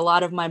I see a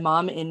lot of my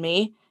mom in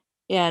me.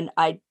 And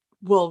I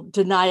will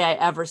deny I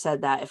ever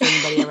said that if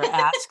anybody ever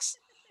asks.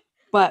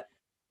 But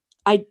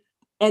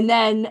and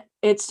then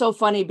it's so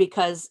funny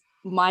because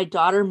my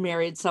daughter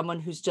married someone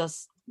who's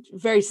just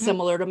very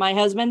similar to my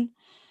husband.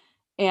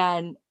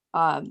 And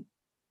my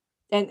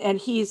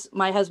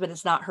husband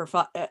is not her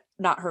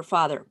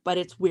father, but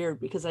it's weird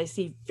because I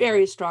see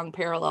very strong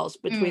parallels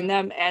between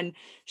them, and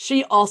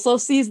she also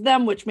sees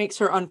them, which makes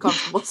her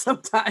uncomfortable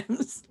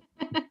sometimes.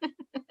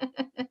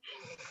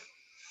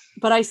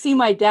 But I see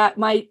my dad,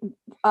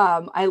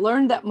 I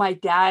learned that my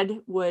dad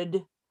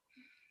would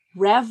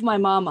rev my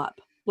mom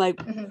up.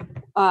 Like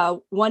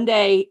one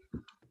day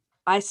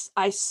I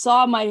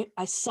saw my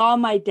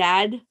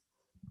dad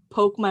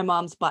poke my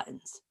mom's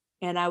buttons,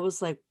 and I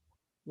was like,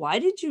 why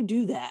did you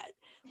do that?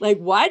 Like,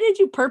 why did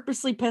you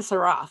purposely piss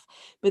her off?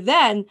 But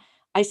then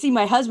I see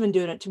my husband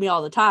doing it to me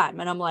all the time,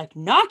 and I'm like,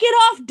 knock it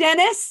off,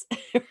 Dennis,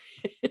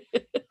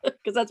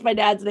 because that's my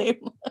dad's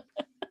name.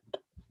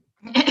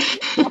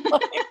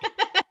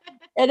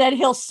 And then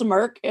he'll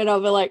smirk, and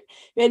I'll be like,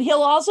 and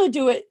he'll also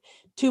do it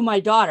to my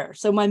daughter.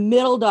 So my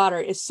middle daughter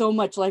is so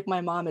much like my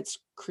mom, it's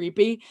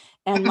creepy.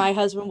 And my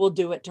husband will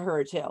do it to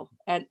her too.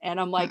 And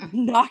I'm like,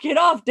 knock it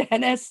off,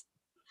 Dennis.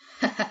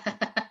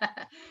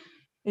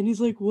 And he's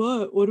like,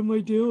 what am I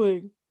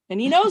doing? And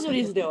he knows what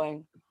he's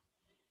doing.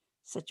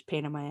 Such a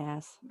pain in my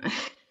ass.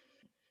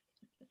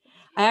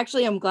 I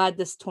actually am glad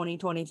this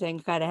 2020 thing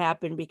kind of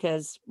happened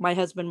because my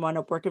husband wound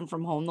up working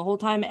from home the whole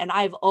time. And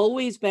I've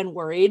always been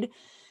worried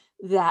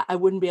that I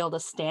wouldn't be able to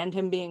stand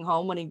him being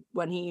home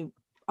when he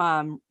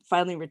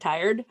finally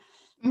retired.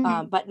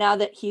 But now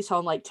that he's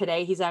home, like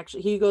today,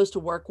 he goes to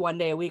work one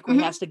day a week where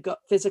he has to go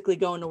physically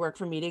go into work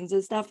for meetings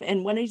and stuff.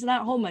 And when he's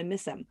not home, I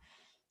miss him.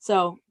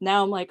 So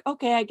now I'm like,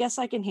 okay, I guess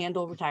I can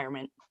handle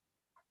retirement.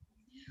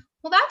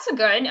 Well, that's a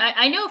good.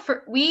 I know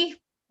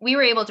we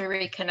were able to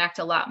reconnect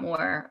a lot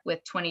more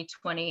with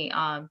 2020,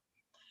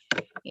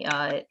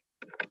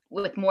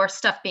 with more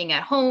stuff being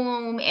at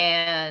home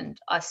and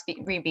us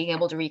being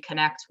able to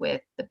reconnect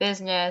with the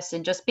business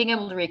and just being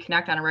able to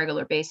reconnect on a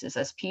regular basis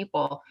as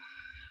people.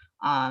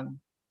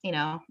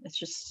 It's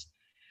just,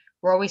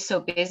 we're always so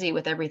busy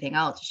with everything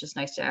else. It's just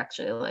nice to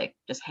actually like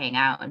just hang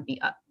out and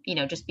be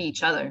just be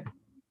each other,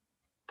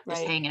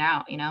 just hanging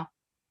out,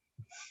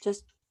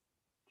 just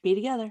be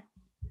together.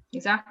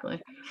 Exactly.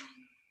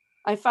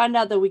 I find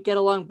out that we get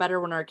along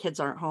better when our kids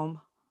aren't home.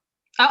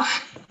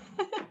 Oh.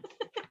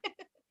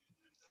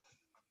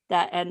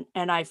 And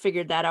I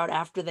figured that out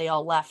after they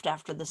all left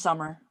after the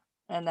summer.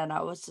 And then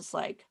I was just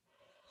like,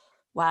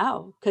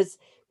 wow, because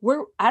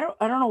I don't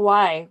know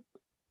why.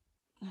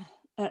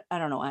 I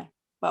don't know why,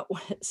 but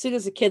as soon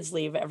as the kids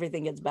leave,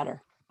 everything gets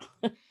better.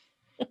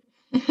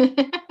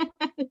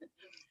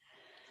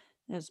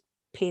 There's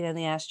pain in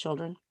the ass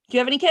children. Do you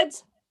have any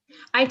kids?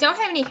 I don't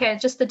have any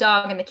kids, just the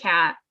dog and the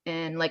cat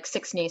and like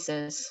 6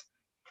 nieces.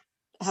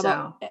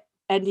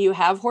 And do you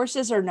have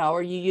horses or no?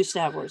 Or you used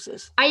to have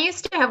horses? I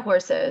used to have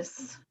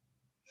horses.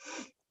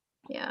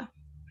 Yeah.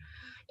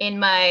 In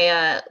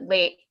my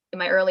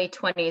early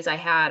 20s, I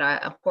had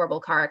a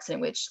horrible car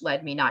accident, which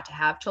led me not to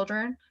have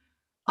children.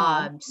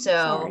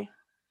 Sorry.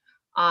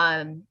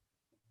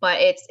 But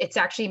it's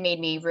actually made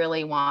me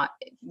really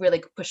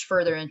push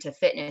further into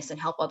fitness and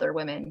help other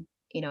women,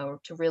 to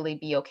really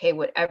be okay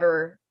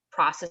whatever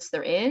process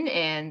they're in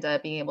and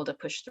being able to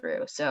push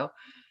through. So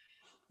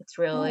it's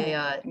really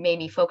made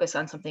me focus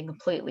on something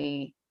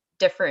completely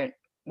different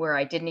where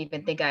I didn't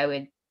even think I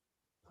would,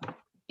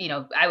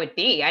 I would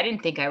be. I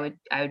didn't think I would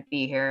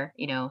be here,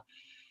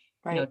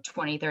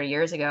 20, 30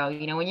 years ago.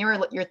 When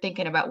you're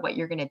thinking about what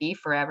you're going to be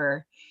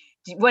forever.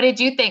 What did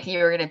you think you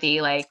were going to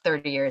be like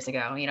 30 years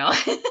ago?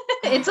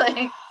 It's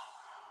like,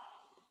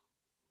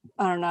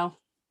 I don't know.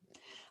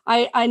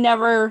 I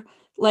never,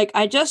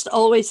 I just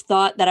always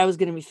thought that I was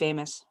going to be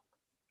famous.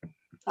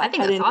 I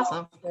think that's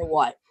awesome. For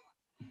what?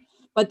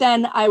 But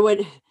then I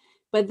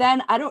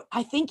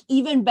think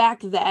even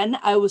back then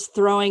I was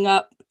throwing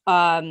up,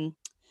 like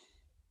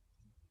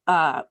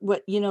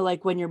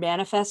when you're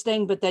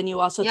manifesting, but then you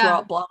also throw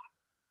up blocks.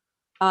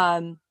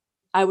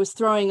 I was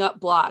throwing up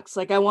blocks.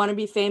 Like I want to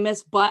be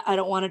famous, but I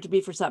don't want it to be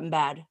for something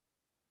bad.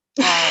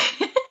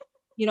 I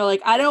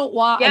don't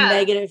want a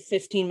negative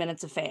 15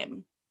 minutes of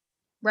fame.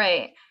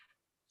 Right.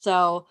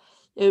 So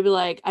it would be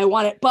like, I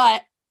want it,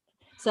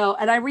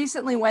 and I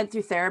recently went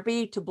through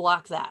therapy to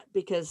block that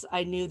because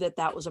I knew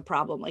that was a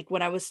problem. Like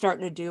when I was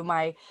starting to do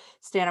my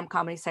stand-up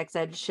comedy sex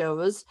ed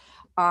shows,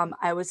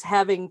 I was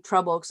having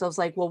trouble because I was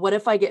like, well, what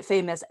if I get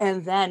famous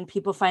and then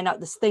people find out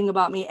this thing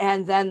about me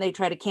and then they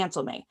try to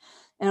cancel me?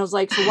 And I was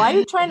like, so why are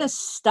you trying to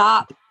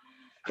stop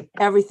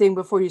everything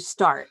before you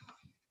start?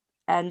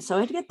 And so I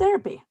had to get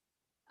therapy.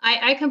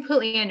 I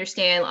completely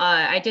understand.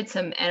 I did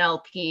some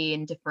NLP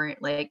and different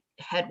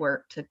head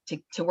work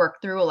to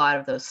work through a lot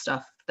of those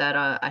stuff that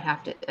I'd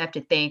have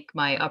to thank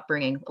my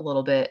upbringing a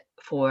little bit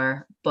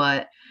for,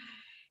 but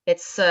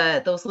it's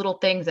those little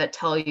things that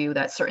tell you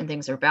that certain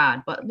things are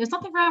bad, but there's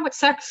nothing wrong with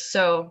sex.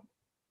 So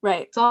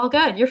it's all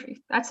good.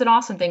 That's an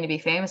awesome thing to be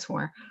famous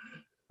for.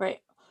 Right.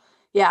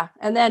 Yeah.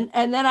 And then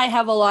I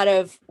have a lot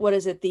of,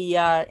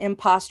 the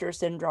imposter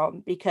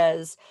syndrome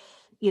because,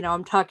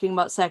 I'm talking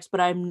about sex, but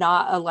I'm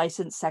not a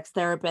licensed sex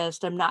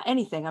therapist. I'm not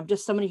anything. I'm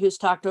just somebody who's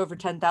talked to over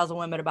 10,000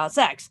 women about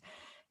sex.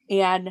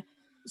 And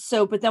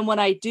so, but then when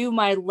I do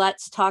my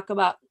let's talk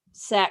about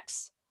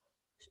sex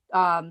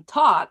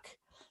talk,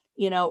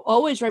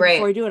 always right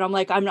before I do it, I'm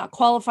like, I'm not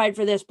qualified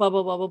for this, blah,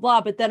 blah, blah, blah, blah.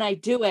 But then I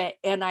do it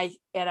and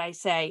I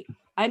say,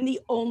 I'm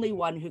the only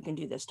one who can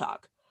do this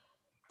talk.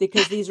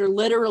 Because these are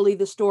literally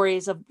the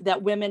stories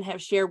that women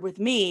have shared with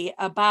me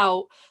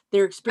about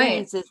their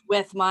experiences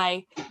with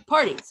my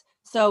parties.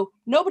 So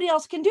nobody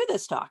else can do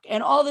this talk.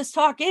 And all this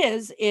talk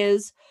is,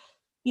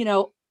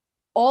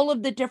 all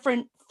of the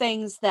different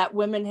things that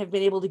women have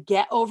been able to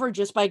get over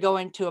just by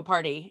going to a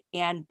party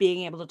and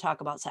being able to talk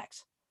about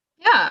sex.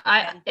 Yeah,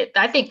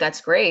 I think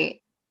that's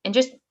great. And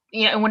just,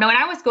 when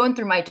I was going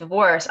through my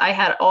divorce, I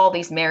had all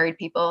these married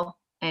people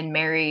and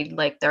married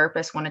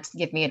therapists wanted to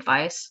give me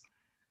advice.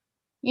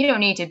 You don't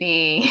need to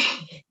be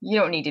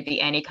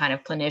any kind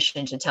of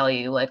clinician to tell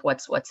you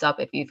what's up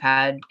if you've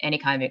had any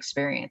kind of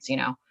experience,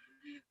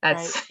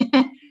 that's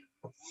right.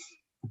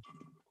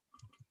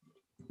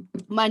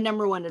 My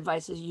number one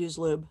advice is use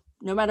lube.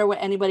 No matter what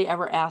anybody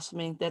ever asks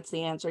me, that's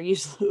the answer.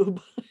 Use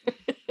lube.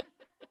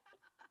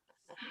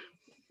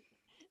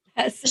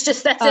 That's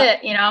it,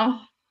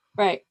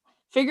 Right.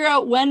 figure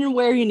out when and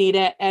where you need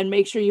it and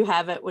make sure you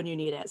have it when you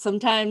need it.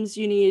 Sometimes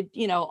you need,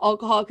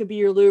 alcohol could be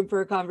your lube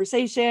for a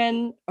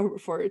conversation or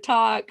for a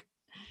talk,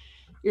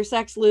 your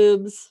sex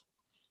lubes.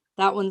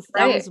 That one's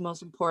the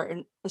most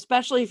important,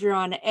 especially if you're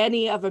on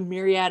any of a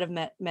myriad of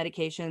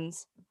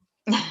medications.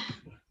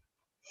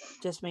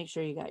 Just make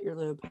sure you got your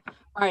lube.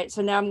 All right.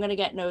 So now I'm going to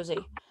get nosy.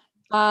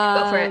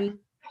 Go for it.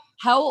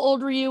 How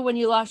old were you when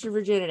you lost your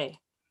virginity?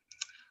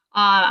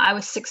 I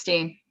was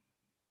 16.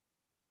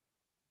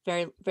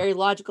 Very, very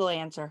logical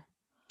answer.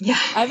 Yeah.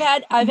 I've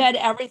had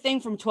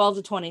everything from 12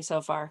 to 20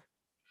 so far.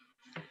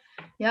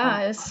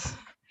 Yeah.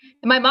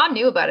 And my mom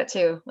knew about it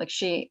too. Like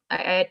she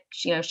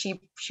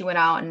went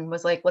out and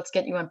was like, let's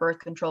get you on birth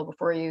control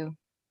before you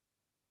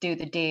do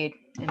the deed.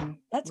 And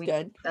that's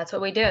good. That's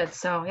what we did.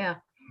 So yeah.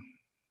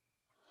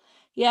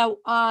 Yeah.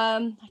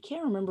 I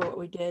can't remember what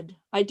we did.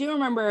 I do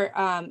remember,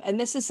 and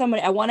this is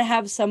somebody, I want to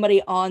have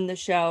somebody on the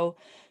show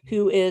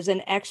who is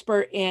an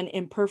expert in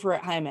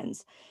imperforate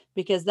hymens,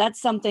 because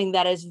that's something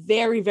that is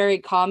very, very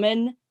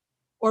common,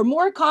 or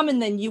more common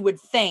than you would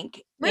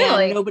think.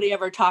 Really? And nobody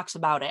ever talks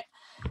about it.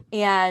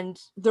 And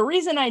the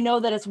reason I know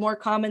that it's more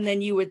common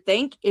than you would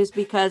think is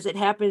because it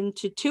happened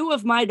to two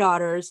of my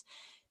daughters,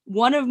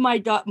 one of my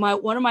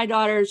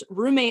daughter's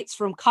roommates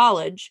from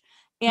college,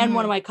 and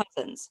one of my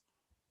cousins.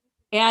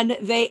 And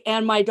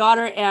my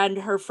daughter and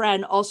her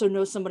friend also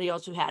know somebody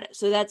else who had it.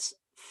 So that's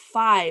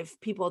 5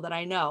 people that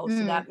I know.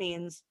 So that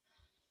means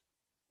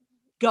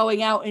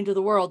going out into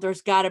the world,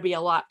 there's got to be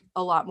a lot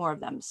more of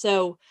them.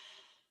 So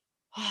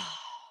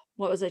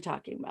what was I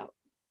talking about?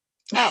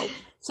 Oh,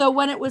 so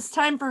when it was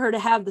time for her to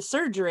have the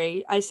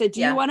surgery, I said,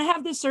 do you want to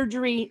have the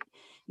surgery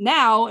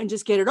now and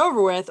just get it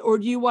over with? Or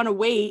do you want to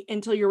wait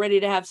until you're ready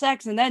to have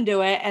sex and then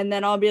do it? And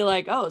then I'll be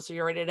like, oh, so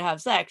you're ready to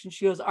have sex. And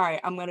she goes, all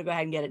right, I'm going to go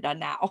ahead and get it done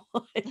now.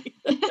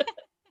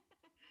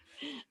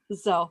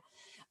 So,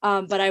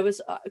 but I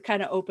was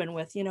kind of open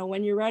with,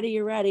 when you're ready,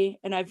 you're ready.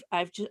 And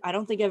I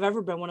don't think I've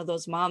ever been one of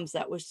those moms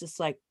that was just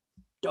like,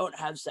 don't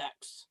have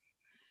sex.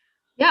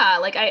 Yeah,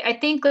 like I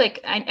think like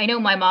I know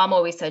my mom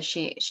always said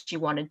she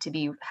wanted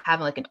to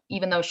have like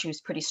even though she was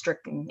pretty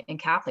strict and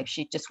Catholic,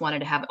 she just wanted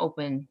to have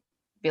open,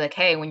 be like,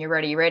 hey, when you're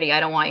ready, you're ready. I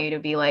don't want you to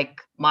be like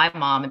my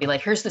mom and be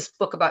like, here's this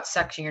book about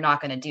sex and you're not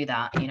going to do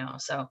that,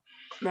 So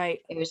right.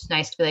 It was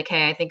nice to be like,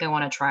 hey, I think I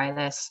want to try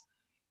this,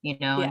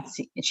 and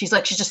she's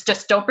like, she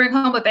just don't bring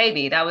home a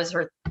baby. That was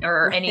her,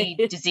 or any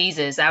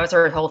diseases. That was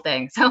her whole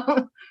thing.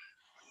 So.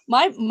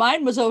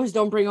 Mine was always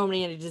don't bring home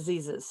any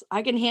diseases.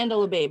 I can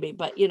handle a baby,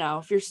 but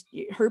if you're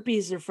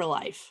herpes are for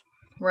life.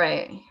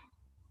 Right.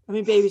 I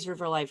mean, babies are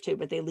for life too,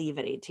 but they leave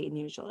at 18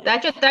 usually.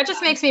 That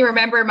just makes me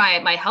remember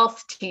my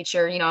health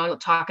teacher,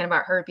 talking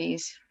about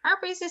herpes.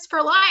 Herpes is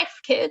for life,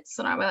 kids.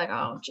 And I'm like,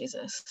 oh,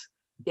 Jesus.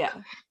 Yeah.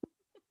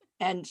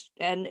 And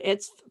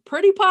it's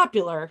pretty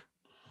popular.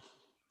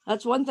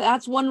 That's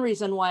one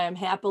reason why I'm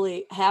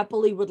happily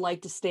would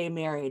like to stay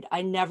married.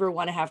 I never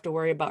want to have to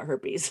worry about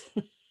herpes.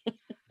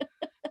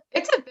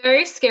 It's a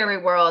very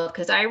scary world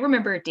because I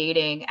remember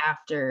dating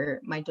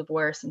after my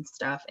divorce and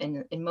stuff,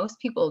 and most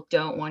people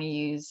don't want to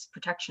use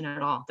protection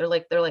at all. They're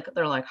like,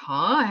 huh?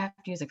 I have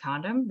to use a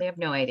condom? They have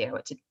no idea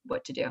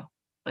what to do.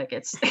 Like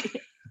it's.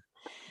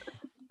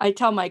 I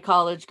tell my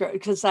college girl,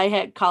 because I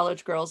had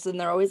college girls, and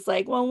they're always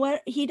like, well,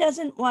 what, he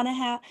doesn't want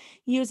to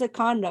use a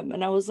condom.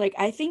 And I was like,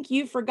 I think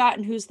you've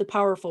forgotten who's the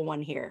powerful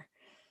one here.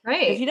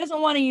 Right. If he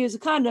doesn't want to use a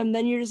condom,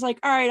 then you're just like,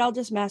 all right, I'll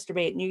just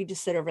masturbate, and you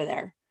just sit over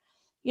there.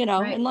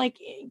 Right. And like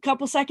a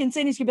couple seconds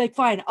in, he's gonna be like,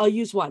 fine, I'll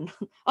use 1.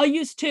 I'll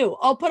use 2.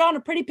 I'll put on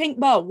a pretty pink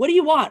bow. What do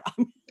you want?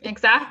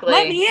 Exactly.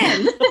 Let me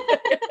in.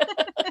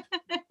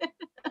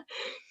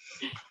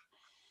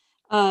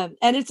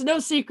 And it's no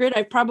secret.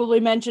 I've probably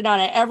mentioned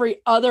on every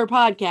other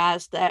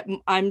podcast that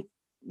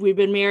we've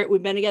been married.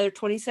 We've been together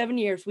 27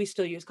 years. We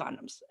still use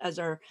condoms as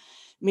our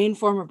main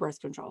form of birth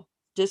control,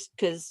 just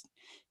because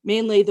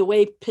mainly the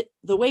way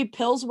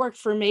pills worked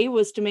for me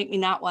was to make me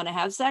not want to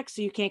have sex.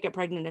 So you can't get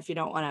pregnant if you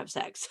don't want to have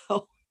sex.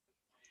 So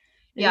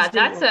yeah,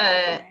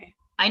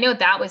 I know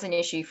that was an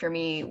issue for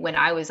me when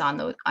I was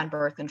on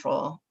birth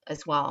control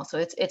as well. So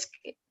it's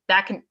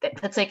like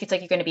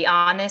you're going to be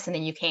on this and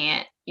then you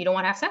don't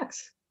want to have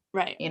sex.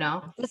 Right.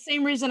 The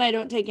same reason I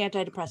don't take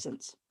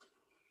antidepressants.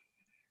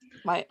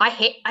 I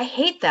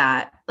hate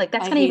that. Like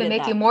that's going to even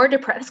make you more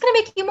depressed. That's going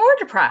to make you more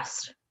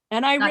depressed.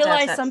 And I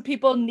realize some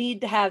people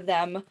need to have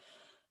them.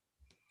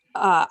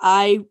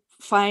 I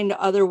find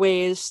other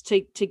ways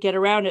to get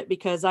around it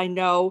because I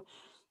know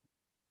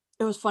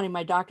it was funny.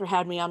 My doctor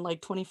had me on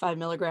like 25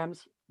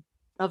 milligrams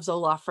of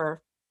Zoloft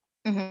for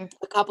a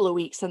couple of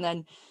weeks. And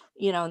then,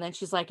 and then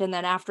she's like, and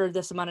then after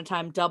this amount of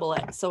time, double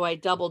it. So I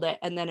doubled it.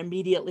 And then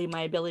immediately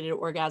my ability to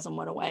orgasm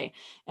went away.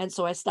 And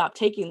so I stopped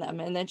taking them.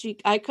 And then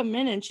I come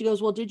in and she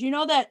goes, well, did you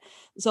know that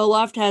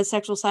Zoloft has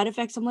sexual side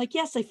effects? I'm like,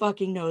 yes, I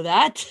fucking know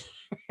that.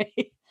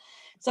 Right?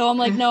 So I'm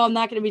like, no, I'm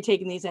not going to be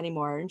taking these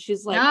anymore. And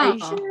she's like, are you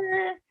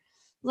sure?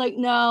 Like,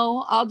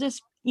 no, I'll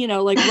just,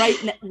 like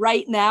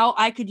right now,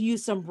 I could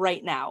use some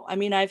right now. I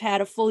mean, I've had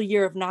a full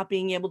year of not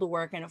being able to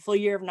work and a full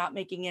year of not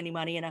making any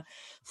money and a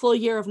full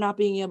year of not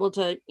being able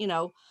to,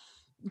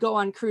 go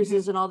on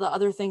cruises and all the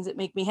other things that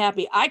make me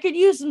happy. I could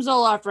use some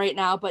Zoloft right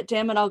now, but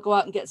damn it, I'll go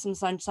out and get some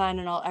sunshine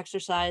and I'll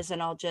exercise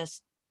and I'll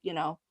just,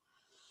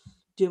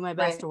 do my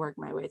best to work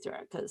my way through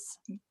it, because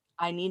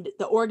I need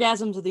the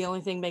orgasms are the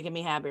only thing making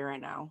me happy right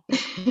now.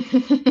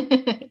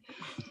 I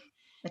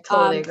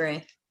totally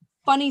agree.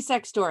 Funny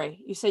sex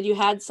story. You said you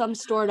had some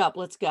stored up.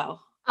 Let's go.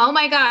 Oh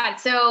my God.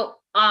 So,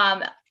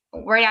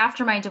 right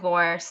after my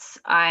divorce,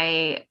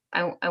 I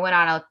went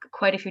on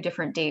quite a few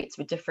different dates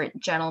with different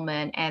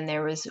gentlemen, and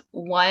there was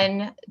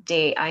one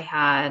date I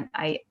had,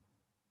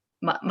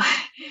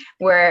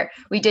 where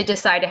we did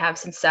decide to have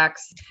some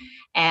sex,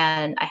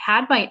 and I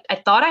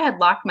thought I had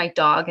locked my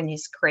dog in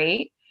his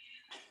crate,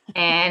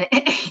 and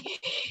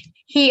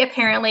he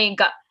apparently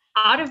got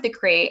out of the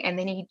crate, and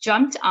then he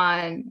jumped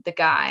on the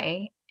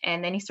guy,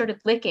 and then he started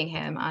licking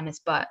him on his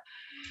butt.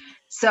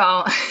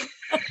 So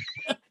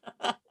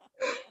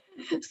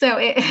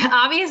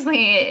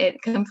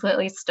it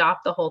completely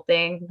stopped the whole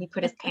thing. He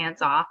put his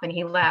pants off and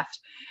he left.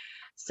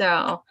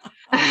 So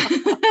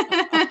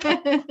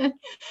the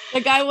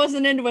guy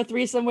wasn't into a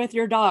threesome with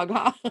your dog,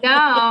 huh?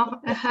 No.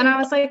 And I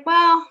was like,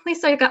 well, at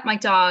least I got my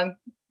dog.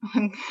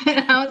 And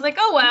I was like,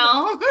 oh,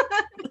 well.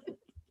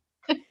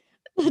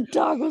 The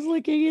dog was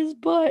licking his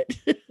butt.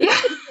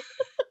 Yeah.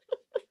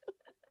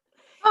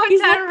 Oh,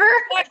 He's Denver.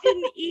 I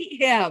didn't eat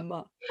him.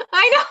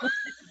 I know.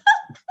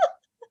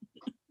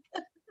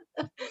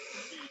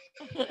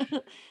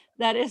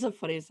 That is a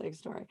funny sex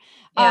story.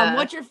 Yeah.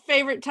 What's your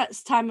favorite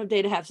time of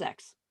day to have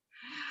sex?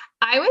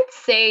 I would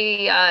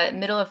say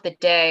middle of the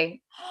day.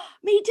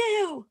 Me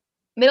too.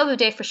 Middle of the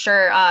day for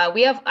sure. I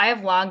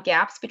have long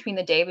gaps between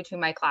the day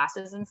between my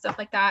classes and stuff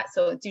like that.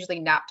 So it's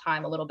usually nap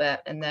time a little bit,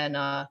 and then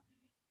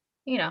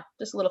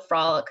just a little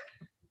frolic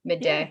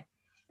midday.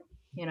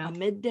 A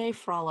midday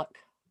frolic.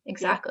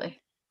 Exactly.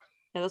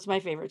 Yeah, that's my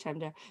favorite time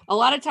to. A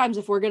lot of times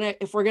if we're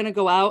gonna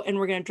go out and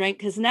we're gonna drink,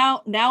 because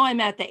now I'm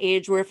at the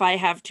age where if I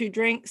have 2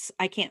 drinks,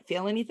 I can't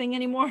feel anything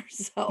anymore.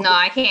 So no,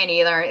 I can't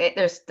either.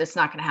 That's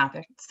not gonna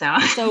happen.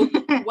 So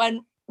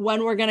when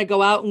we're gonna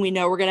go out and we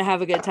know we're gonna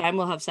have a good time,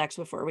 we'll have sex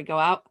before we go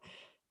out.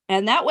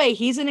 And that way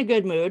he's in a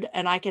good mood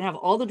and I can have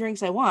all the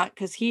drinks I want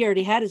because he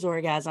already had his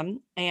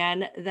orgasm,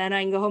 and then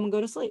I can go home and go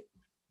to sleep.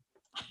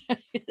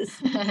 That's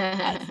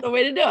the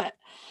way to do it.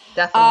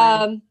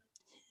 Definitely.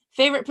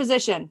 Favorite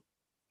position?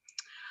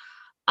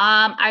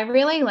 I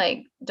really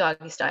like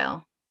doggy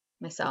style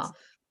myself. It's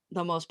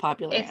the most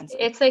popular answer.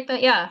 It's like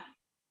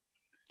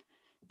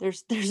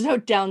There's no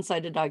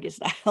downside to doggy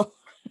style.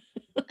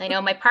 I know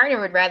my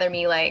partner would rather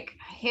me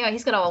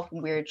he's got all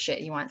weird shit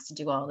he wants to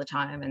do all the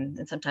time,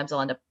 and sometimes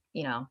I'll end up,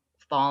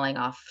 falling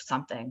off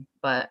something.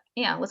 But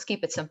yeah, let's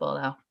keep it simple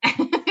though.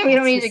 We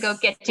don't need to go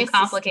get too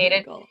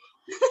complicated.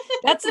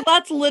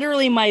 That's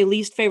literally my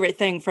least favorite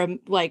thing from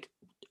like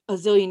a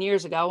zillion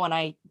years ago when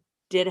I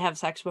did have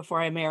sex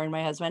before I married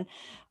my husband.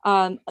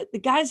 The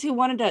guys who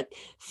wanted to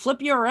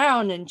flip you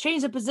around and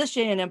change the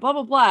position and blah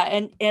blah blah,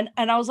 and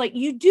I was like,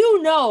 you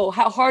do know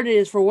how hard it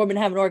is for a woman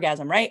to have an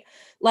orgasm, right?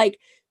 Like,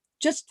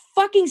 just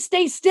fucking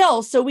stay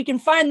still so we can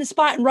find the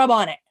spot and rub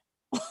on it.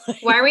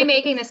 Why are we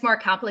making this more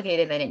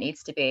complicated than it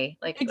needs to be?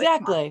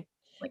 Exactly.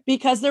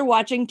 Because they're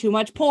watching too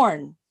much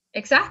porn.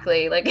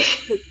 Exactly.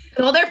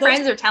 All their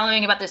friends are telling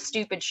me about this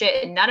stupid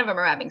shit, and none of them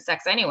are having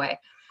sex anyway.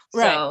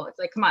 Right. So it's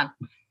like, come on.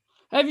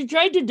 Have you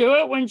tried to do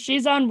it when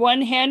she's on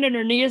one hand and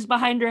her knee is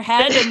behind her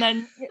head, and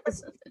then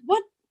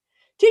what?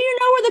 Do you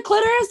know where the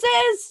clitoris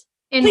is?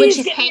 And when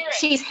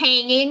she's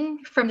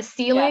hanging from the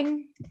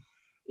ceiling.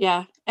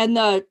 Yeah. And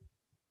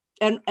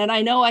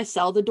I know I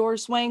sell the door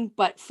swing,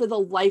 but for the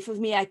life of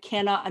me, I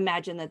cannot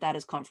imagine that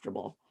is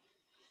comfortable.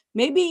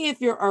 Maybe if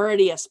you're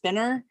already a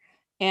spinner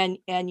and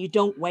you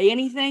don't weigh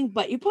anything,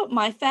 but you put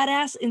my fat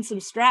ass in some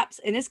straps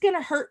and it's going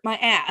to hurt my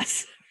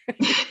ass.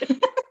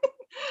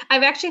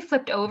 I've actually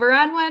flipped over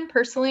on one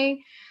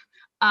personally.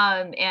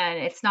 And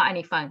it's not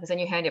any fun because then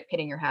you end up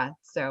hitting your head.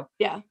 So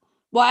yeah.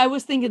 Well, I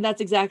was thinking that's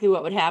exactly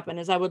what would happen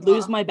is I would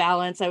lose my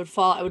balance. I would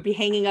fall. I would be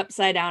hanging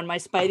upside down. My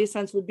spidey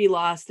sense would be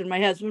lost and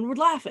my husband would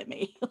laugh at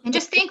me. And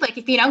just think,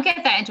 if you don't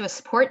get that into a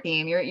support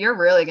beam, you're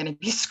really going to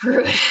be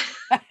screwed.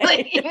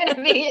 You're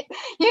going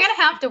to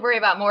have to worry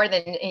about more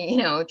than,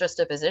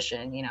 just a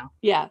position,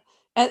 Yeah.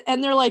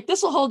 And they're like,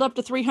 this will hold up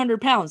to 300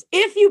 pounds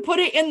if you put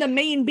it in the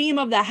main beam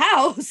of the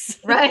house.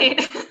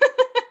 Right.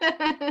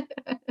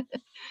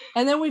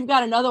 And then we've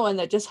got another one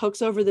that just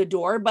hooks over the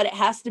door, but it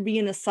has to be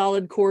in a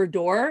solid core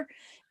door.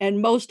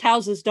 And most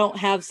houses don't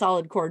have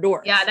solid core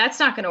doors. Yeah, that's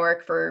not going to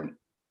work for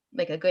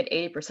a good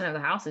 80% of the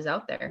houses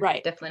out there.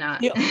 Right. Definitely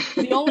not.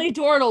 The only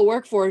door it'll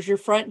work for is your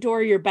front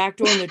door, your back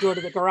door, and the door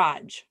to the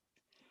garage.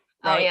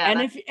 Right? Oh,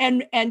 yeah.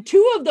 And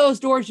 2 of those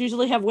doors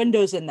usually have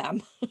windows in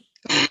them.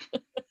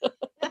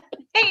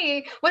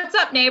 Hey, what's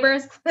up,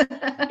 neighbors?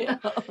 You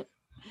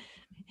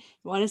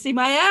want to see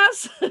my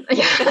ass?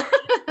 Yeah.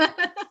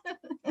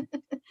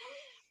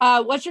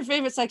 What's your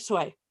favorite sex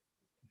toy?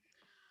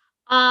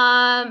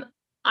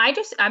 I'm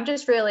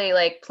just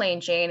really plain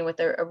Jane with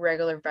a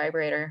regular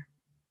vibrator,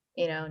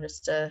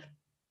 I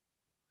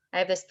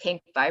have this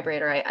pink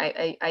vibrator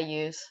I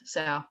use.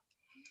 So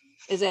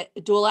Is it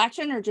dual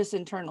action or just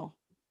internal?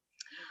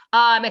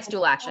 It's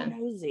dual action.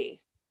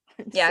 Nosy.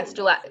 Yeah, it's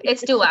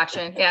dual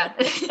action. Yeah.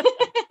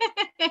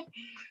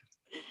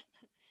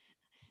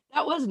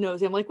 That was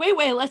nosy. I'm like, wait,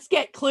 let's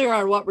get clear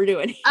on what we're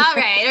doing here. All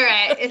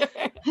right.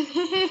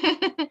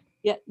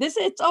 Yeah,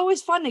 it's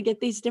always fun to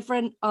get these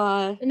different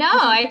No,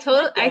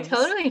 different I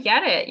totally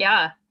get it.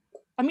 Yeah.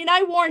 I mean,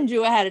 I warned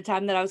you ahead of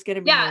time that I was going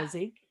to be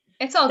nosy.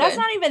 It's all That's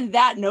good. not even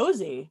that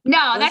nosy.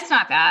 No, that's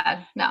not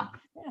bad. No.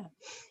 Yeah.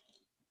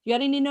 You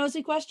got any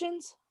nosy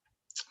questions?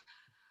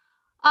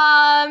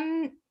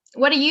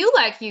 What do you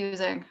like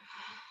using?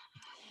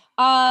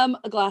 A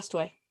glass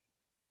toy.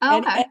 Oh,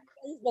 okay. And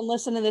who's been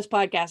listening to this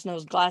podcast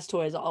knows glass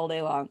toys all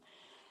day long.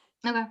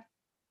 Okay.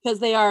 Because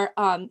they are,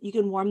 you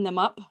can warm them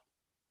up.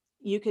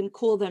 You can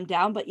cool them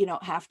down, but you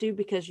don't have to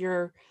because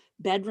your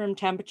bedroom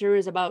temperature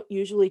is about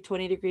usually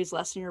 20 degrees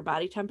less than your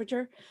body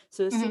temperature.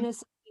 So as soon as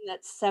something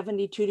that's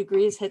 72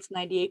 degrees hits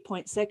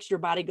 98.6, your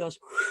body goes,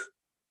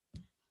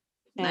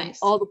 and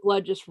all the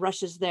blood just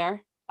rushes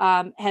there.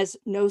 Has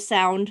no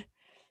sound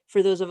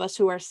for those of us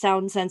who are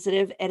sound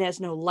sensitive. It has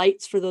no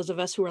lights for those of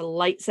us who are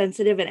light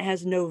sensitive. And it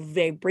has no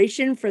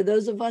vibration for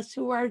those of us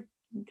who are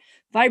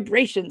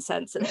vibration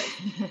sensitive.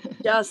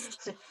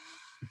 Just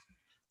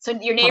so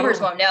your neighbors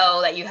won't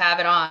know that you have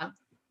it on.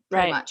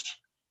 Pretty much.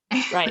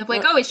 Right.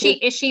 Like,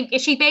 is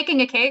she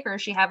baking a cake or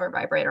does she have her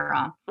vibrator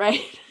on?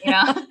 Right. You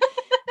know.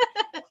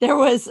 There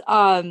was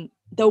the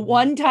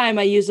one time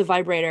I used a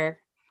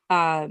vibrator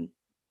on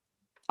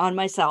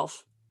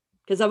myself,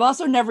 because I've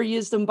also never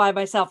used them by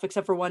myself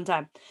except for one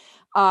time.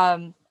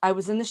 I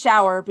was in the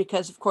shower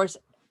because, of course,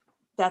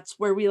 that's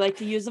where we like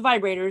to use the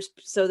vibrators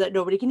so that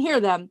nobody can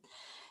hear them.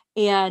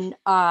 And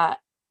I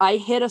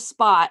hit a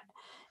spot,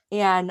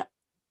 and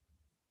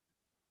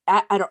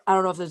I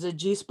don't know if there's a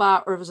G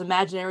spot or if it was an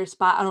imaginary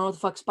spot. I don't know what the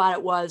fuck spot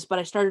it was, but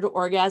I started to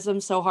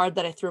orgasm so hard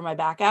that I threw my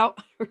back out.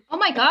 Oh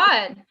my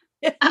God.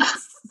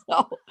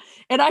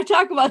 And I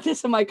talk about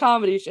this in my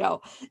comedy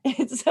show.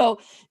 And so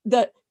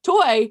the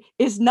toy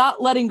is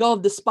not letting go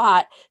of the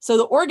spot. So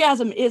the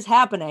orgasm is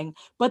happening,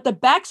 but the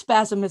back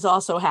spasm is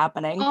also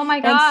happening. Oh my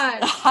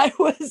God. And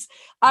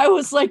I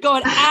was like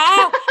going,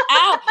 ow,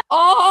 ow,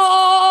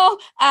 oh,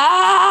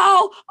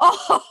 ow,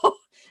 oh.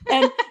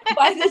 And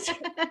by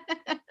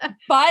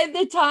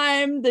the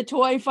time the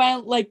toy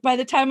finally, by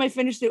the time I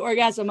finished the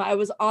orgasm, I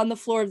was on the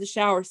floor of the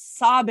shower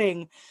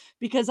sobbing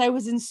because I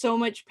was in so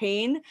much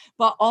pain,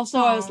 but also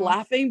I was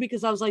laughing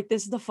because I was like,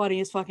 this is the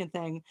funniest fucking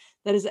thing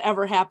that has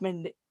ever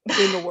happened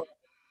in the world.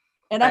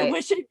 And I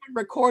wish I'd been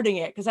recording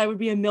it because I would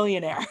be a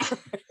millionaire.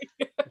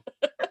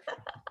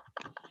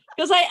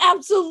 Because I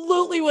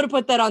absolutely would have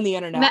put that on the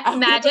internet.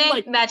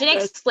 Imagine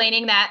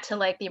explaining that to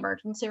like the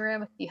emergency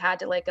room if you had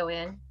to like go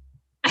in.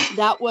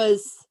 That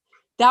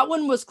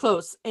one was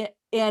close.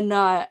 And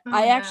I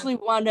actually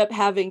wound up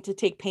having to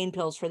take pain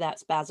pills for that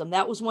spasm.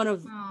 That was one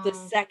of the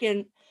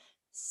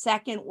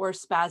second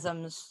worst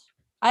spasms.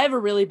 I have a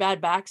really bad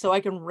back, so I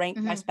can rank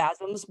my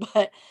spasms,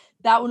 but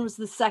that one was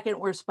the second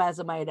worst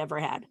spasm I had ever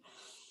had.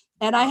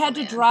 And I had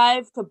to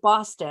drive to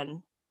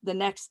Boston the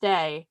next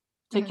day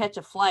to catch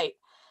a flight,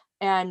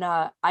 and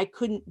I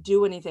couldn't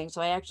do anything.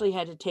 So I actually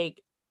had to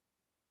take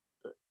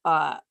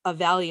a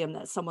Valium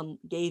that someone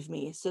gave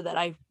me so that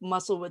I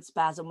muscle would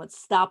spasm would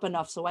stop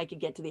enough so I could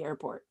get to the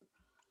airport.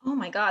 Oh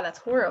my God, that's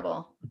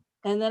horrible.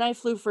 And then I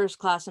flew first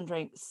class and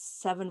drank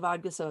 7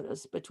 vodka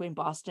sodas between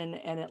Boston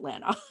and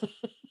Atlanta.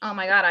 Oh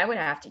my God, I would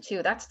have to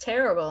too. That's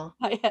terrible.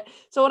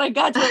 So when I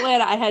got to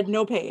Atlanta, I had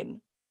no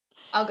pain.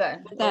 Oh,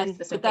 good. Then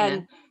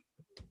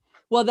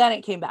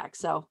it came back.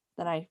 So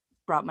then I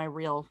brought the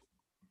real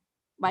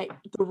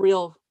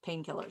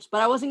painkillers.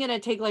 But I wasn't going to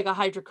take like a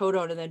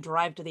hydrocodone and then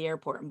drive to the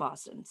airport in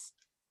Boston. It's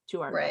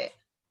 2 hours. Right.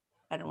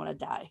 I don't want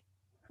to die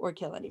or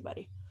kill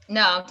anybody.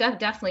 No,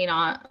 definitely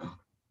not.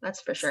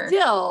 That's for sure.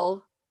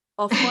 Still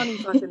a funny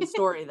fucking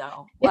story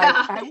though.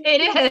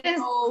 It is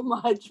so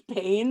much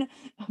pain,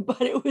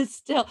 but it was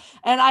still,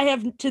 and I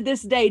have to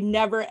this day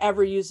never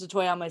ever used a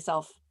toy on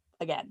myself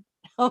again.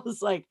 I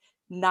was like,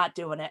 not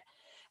doing it.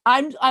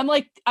 I'm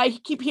like, I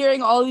keep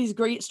hearing all these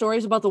great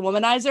stories about the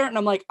womanizer, and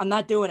I'm like, I'm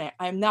not doing it.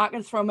 I'm not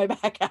going to throw my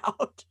back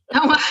out.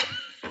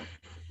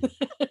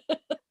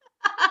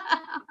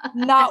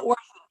 Not worth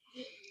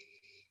it.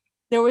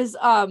 There was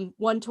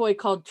one toy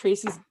called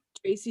Tracy's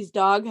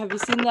dog. Have you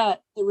seen the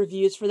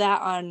reviews for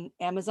that on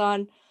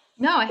Amazon?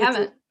 No, I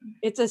haven't.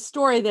 It's a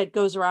story that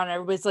goes around.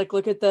 Everybody's like,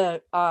 look at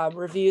the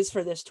reviews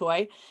for this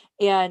toy.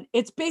 And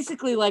it's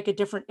basically like a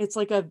different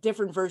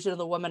version of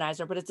the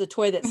womanizer, but it's a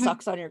toy that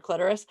sucks on your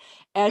clitoris.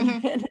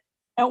 And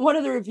and one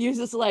of the reviews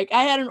is like,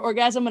 I had an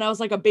orgasm and I was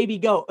like a baby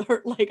goat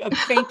or like a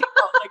fainting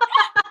goat. Like,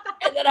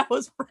 and then I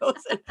was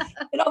frozen.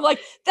 And I'm like,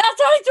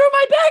 that's how I threw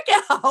my back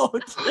out. Oh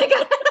my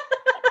God.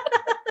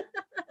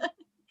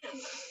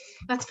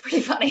 That's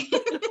pretty funny.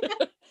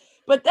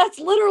 But that's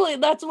what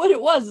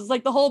it was. It's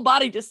like the whole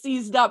body just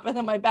seized up and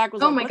then my back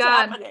was what's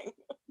happening?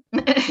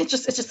 It's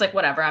just like,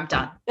 whatever, I'm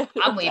done.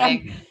 I'm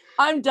leaving.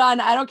 I'm done.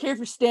 I don't care if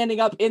you're standing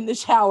up in the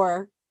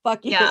shower.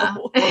 Fuck you. Yeah.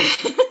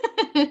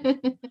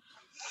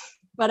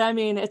 But I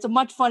mean, it's a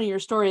much funnier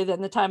story than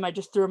the time I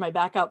just threw my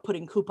back out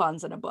putting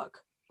coupons in a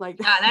book. Like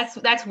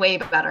that's way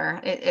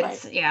better.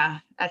 It's right. Yeah,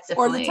 that's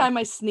Or definitely. the time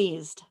I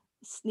sneezed.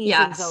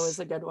 Sneezing's always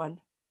a good one.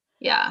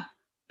 Yeah,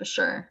 for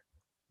sure.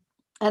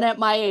 And at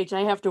my age,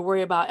 I have to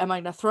worry about, am I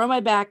going to throw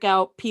my back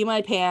out, pee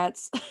my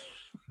pants,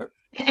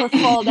 or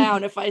fall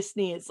down if I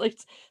sneeze? Like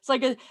it's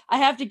like I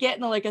have to get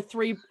into like a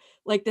three,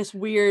 like this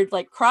weird,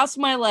 like cross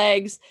my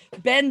legs,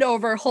 bend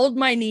over, hold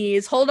my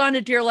knees, hold on to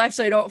dear life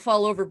so I don't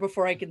fall over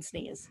before I can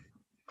sneeze.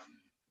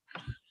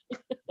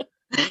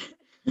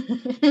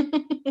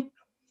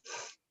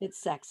 It's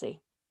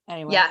sexy.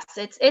 Anyway. Yes,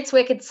 it's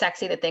wicked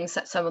sexy, the things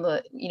that some of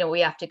the,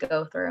 we have to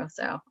go through.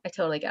 So I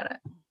totally get it.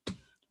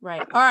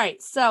 Right. All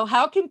right. So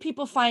how can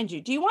people find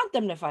you? Do you want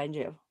them to find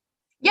you?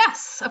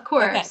 Yes, of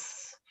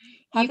course.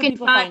 Okay. How can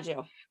people find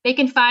you? They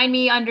can find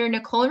me under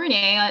Nicole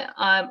Renee,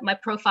 my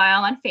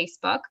profile on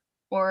Facebook,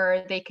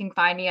 or they can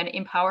find me on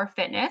Empower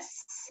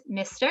Fitness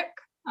Mystic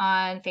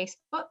on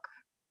Facebook.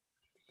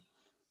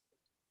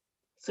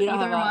 So you don't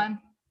either have one.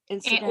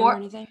 Instagram or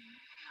anything?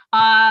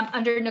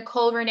 Under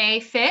Nicole Renee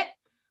Fit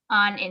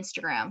on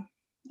Instagram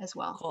as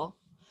well. Cool.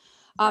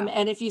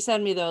 And if you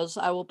send me those,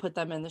 I will put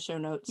them in the show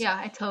notes. Yeah,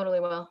 I totally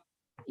will.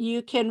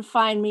 You can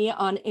find me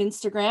on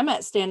Instagram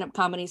at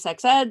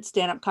standupcomedysexed,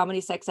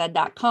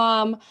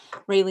 standupcomedysexed.com,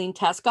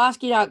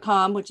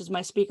 RayleneTaskoski.com, which is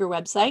my speaker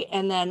website.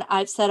 And then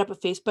I've set up a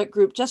Facebook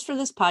group just for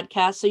this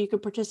podcast so you can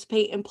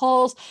participate in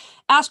polls,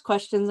 ask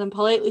questions, and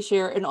politely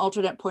share an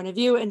alternate point of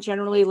view, and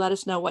generally let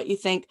us know what you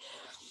think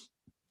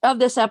of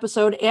this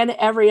episode and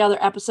every other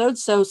episode.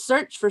 So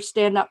search for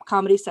Stand Up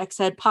Comedy Sex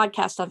Ed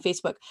podcast on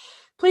Facebook.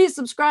 Please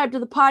subscribe to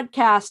the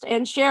podcast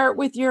and share it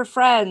with your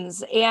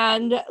friends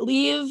and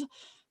leave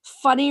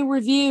funny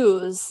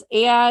reviews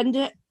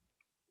and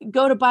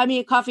go to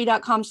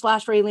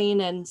buymeacoffee.com/Raylene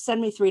and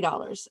send me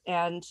 $3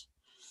 and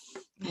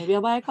maybe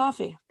I'll buy a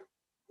coffee.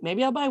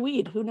 Maybe I'll buy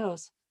weed. Who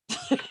knows?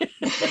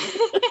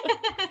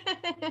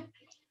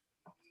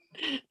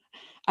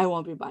 I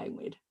won't be buying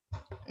weed.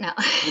 No.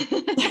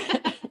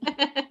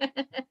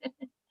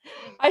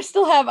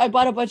 I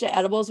bought a bunch of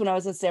edibles when I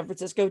was in San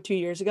Francisco 2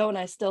 years ago, and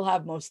I still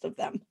have most of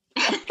them.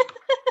 I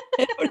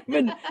don't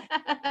even,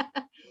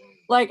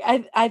 like,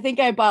 I think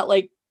I bought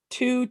like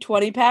 2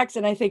 20-packs,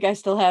 and I think I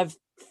still have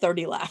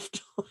 30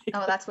 left.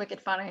 Oh, that's wicked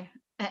funny.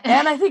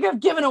 And I think I've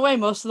given away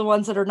most of the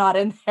ones that are not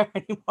in there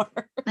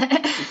anymore.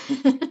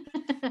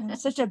 I'm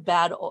such a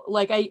bad,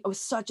 like, I was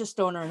such a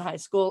stoner in high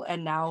school,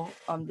 and now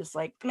I'm just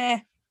like, meh,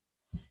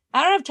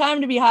 I don't have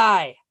time to be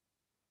high.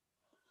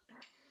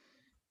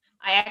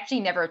 I actually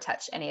never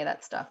touched any of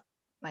that stuff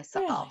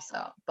myself. Really?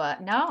 So,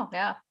 but no,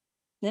 yeah.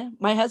 Yeah,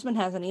 my husband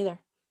hasn't either.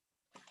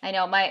 I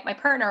know my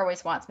partner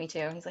always wants me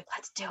to. He's like,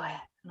 let's do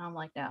it. And I'm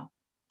like, no.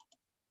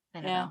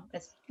 I don't know.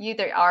 It's you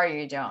either are or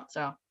you don't.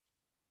 So.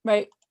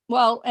 Right.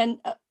 Well, and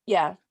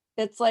yeah,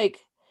 it's like,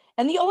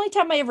 and the only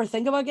time I ever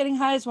think about getting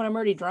high is when I'm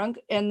already drunk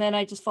and then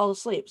I just fall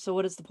asleep. So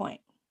what is the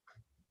point?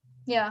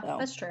 Yeah,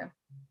 that's true.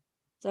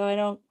 So I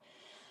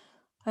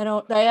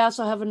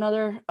also have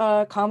another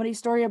comedy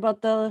story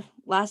about the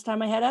last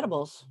time I had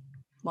edibles.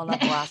 Well,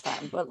 not the last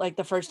time, but like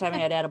the first time I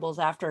had edibles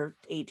after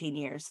 18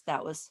 years.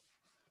 That was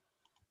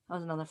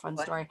another fun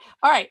story.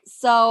 All right.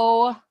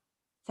 So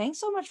thanks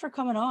so much for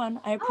coming on.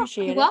 I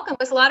appreciate it. You're welcome. It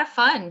was a lot of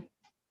fun.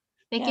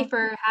 Thank you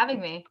for having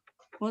me.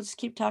 We'll just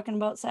keep talking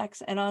about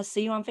sex and I'll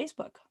see you on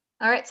Facebook.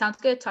 All right. Sounds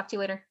good. Talk to you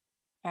later.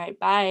 All right.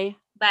 Bye.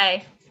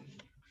 Bye.